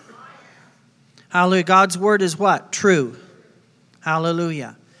what? Hallelujah. God's word is what? True.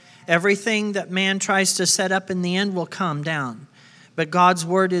 Hallelujah. Everything that man tries to set up in the end will come down. But God's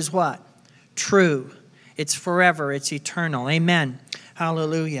word is what? True. It's forever. It's eternal. Amen.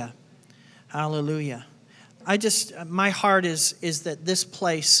 Hallelujah. Hallelujah. My heart is that this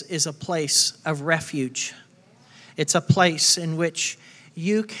place is a place of refuge. It's a place in which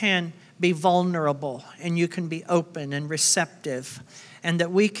you can be vulnerable and you can be open and receptive, and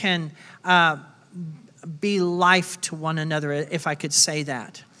that we can be life to one another, if I could say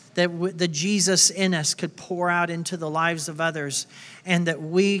that. That the Jesus in us could pour out into the lives of others, and that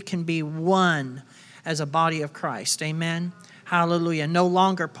we can be one as a body of Christ. Amen. Hallelujah. No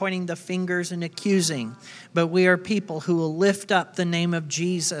longer pointing the fingers and accusing, but we are people who will lift up the name of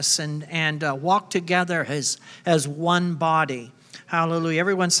Jesus and walk together as one body. Hallelujah.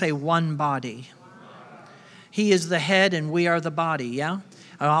 Everyone say one body. He is the head and we are the body, yeah?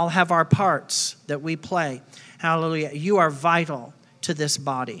 All have our parts that we play. Hallelujah. You are vital to this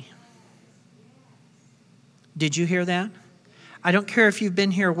body. Did you hear that? I don't care if you've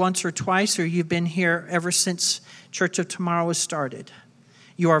been here once or twice or you've been here ever since Church of Tomorrow was started.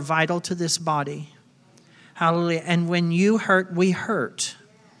 You are vital to this body. Hallelujah. And when you hurt, we hurt.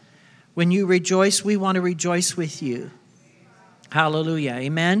 When you rejoice, we want to rejoice with you. Hallelujah.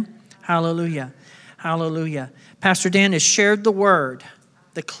 Amen. Hallelujah. Hallelujah. Pastor Dan has shared the word,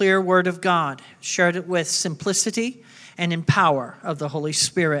 the clear word of God, shared it with simplicity and in power of the Holy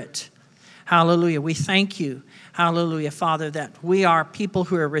Spirit. Hallelujah. We thank you, hallelujah, Father, that we are people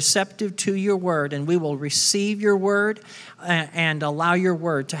who are receptive to your word, and we will receive your word and allow your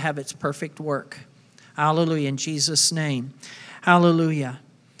word to have its perfect work. Hallelujah, in Jesus' name. Hallelujah.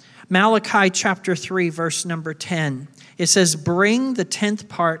 Malachi chapter 3, verse number 10. It says, bring the 10th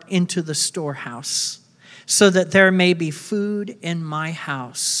part into the storehouse, so that there may be food in my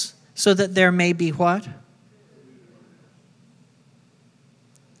house. So that there may be what?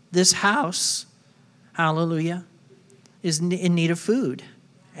 This house, hallelujah, is in need of food.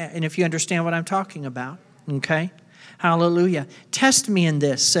 And if you understand what I'm talking about, okay? Hallelujah. Test me in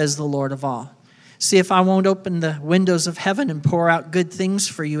this, says the Lord of all. See if I won't open the windows of heaven and pour out good things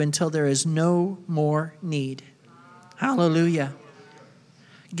for you until there is no more need. Hallelujah.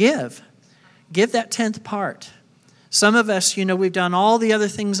 Give. Give that 10th part. Some of us, we've done all the other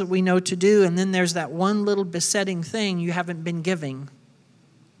things that we know to do, and then there's that one little besetting thing you haven't been giving.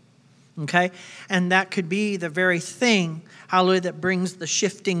 Okay? And that could be the very thing, hallelujah, that brings the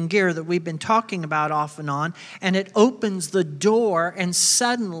shifting gear that we've been talking about off and on. And it opens the door, and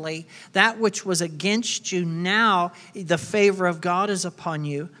suddenly that which was against you, now the favor of God is upon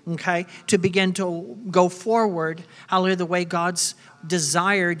you, okay, to begin to go forward, hallelujah, the way God's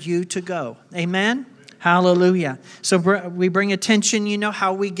desired you to go. Amen? Hallelujah. So we bring attention,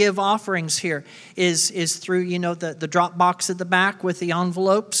 how we give offerings here is through, the drop box at the back with the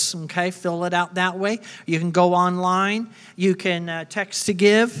envelopes, okay? Fill it out that way. You can go online. You can text to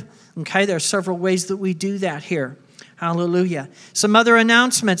give, okay? There are several ways that we do that here. Hallelujah. Some other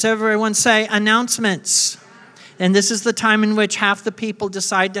announcements. Everyone say announcements. And this is the time in which half the people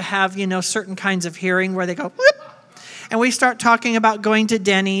decide to have, certain kinds of hearing where they go, whoop. And we start talking about going to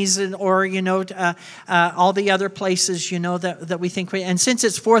Denny's or all the other places, that we think we... And since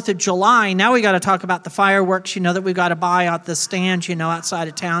it's 4th of July, now we got to talk about the fireworks, that we've got to buy at the stand, outside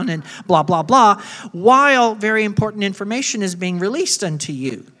of town and blah, blah, blah, while very important information is being released unto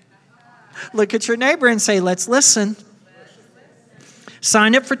you. Look at your neighbor and say, let's listen.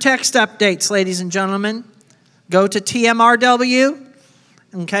 Sign up for text updates, ladies and gentlemen. Go to TMRW.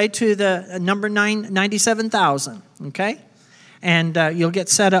 Okay, to the number 97,000, okay? And you'll get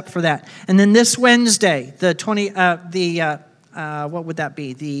set up for that. And then this Wednesday, what would that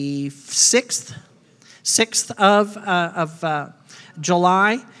be? The 6th of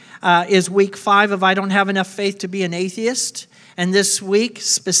July is week 5 of I Don't Have Enough Faith to Be an Atheist. And this week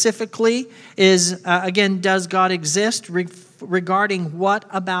specifically is, again, does God exist? Regarding what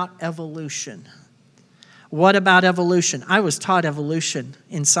about evolution? What about evolution? I was taught evolution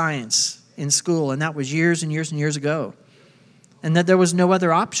in science in school, and that was years and years and years ago. And that there was no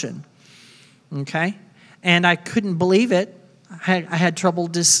other option. Okay? And I couldn't believe it. I had trouble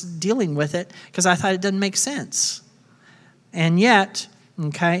just dealing with it because I thought it didn't make sense. And yet,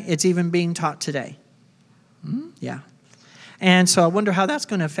 okay, it's even being taught today. Yeah. And so I wonder how that's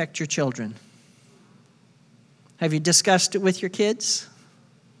going to affect your children. Have you discussed it with your kids?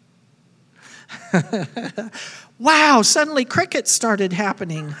 Wow, suddenly crickets started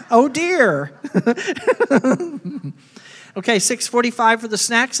happening. Oh dear. Okay, 6:45 for the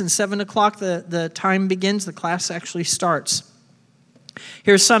snacks and 7 o'clock the time begins. The class actually starts.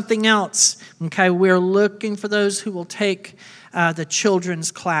 Here's something else. Okay, we're looking for those who will take the children's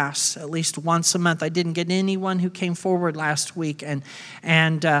class at least once a month. I didn't get anyone who came forward last week, and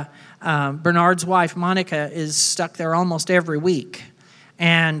Bernard's wife, Monica, is stuck there almost every week.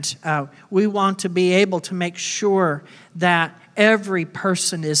 And we want to be able to make sure that every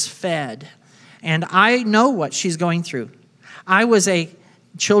person is fed. And I know what she's going through. I was a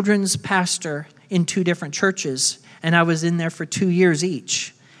children's pastor in 2 different churches, and I was in there for 2 years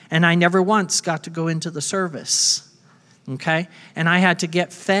each. And I never once got to go into the service. Okay? And I had to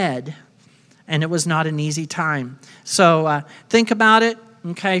get fed, and it was not an easy time. So think about it.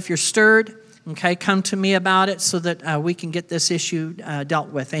 Okay? If you're stirred, okay, come to me about it so that we can get this issue dealt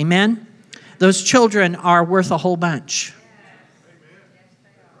with. Amen? Those children are worth a whole bunch.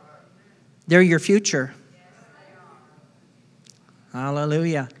 They're your future.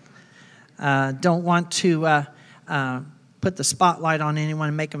 Hallelujah. Don't want to put the spotlight on anyone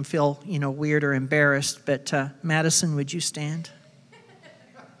and make them feel, weird or embarrassed. But Madison, would you stand?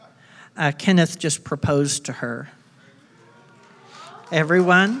 Kenneth just proposed to her.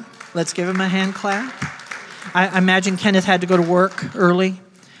 Everyone, let's give him a hand clap. I imagine Kenneth had to go to work early.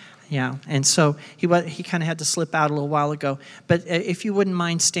 Yeah, and so he kind of had to slip out a little while ago. But if you wouldn't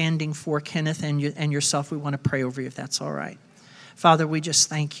mind standing for Kenneth and yourself, we want to pray over you if that's all right. Father, we just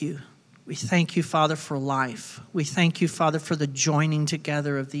thank you. We thank you, Father, for life. We thank you, Father, for the joining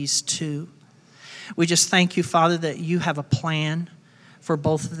together of these two. We just thank you, Father, that you have a plan for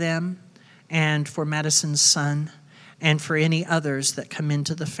both of them and for Madison's son and for any others that come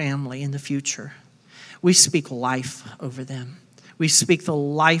into the family in the future. We speak life over them. We speak the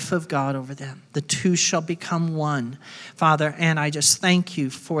life of God over them. The two shall become one, Father, and I just thank you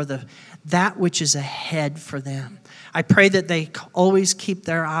for that which is ahead for them. I pray that they always keep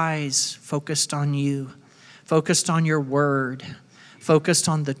their eyes focused on you, focused on your word, focused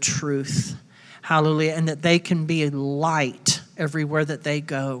on the truth. Hallelujah. And that they can be a light everywhere that they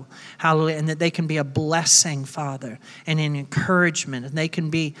go. Hallelujah. And that they can be a blessing, Father, and an encouragement. And they can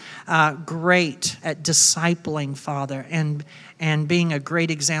be great at discipling, Father, and being a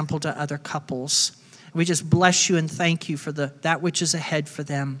great example to other couples. We just bless you and thank you for that which is ahead for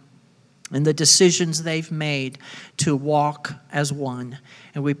them and the decisions they've made to walk as one.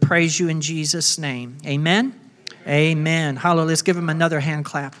 And we praise you in Jesus' name. Amen? Amen. Hallelujah. Let's give them another hand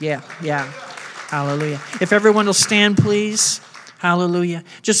clap. Yeah. Hallelujah. If everyone will stand, please. Hallelujah.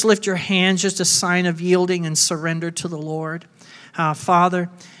 Just lift your hands, just a sign of yielding and surrender to the Lord. Father,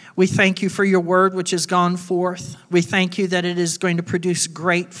 we thank you for your word which has gone forth. We thank you that it is going to produce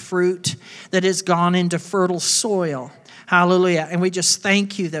great fruit, that has gone into fertile soil. Hallelujah. And we just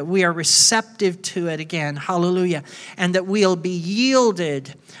thank you that we are receptive to it again. Hallelujah. And that we'll be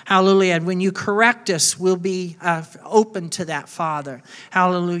yielded. Hallelujah. And when you correct us, we'll be open to that, Father.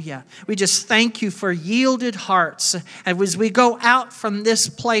 Hallelujah. We just thank you for yielded hearts. And as we go out from this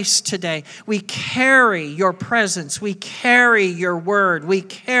place today, we carry your presence. We carry your word. We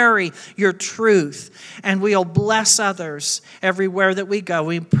carry your truth. And we'll bless others everywhere that we go.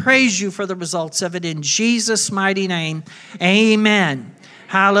 We praise you for the results of it in Jesus' mighty name. Amen.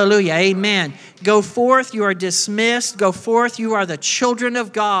 Hallelujah. Amen. Go forth. You are dismissed. Go forth. You are the children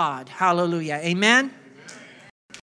of God. Hallelujah. Amen.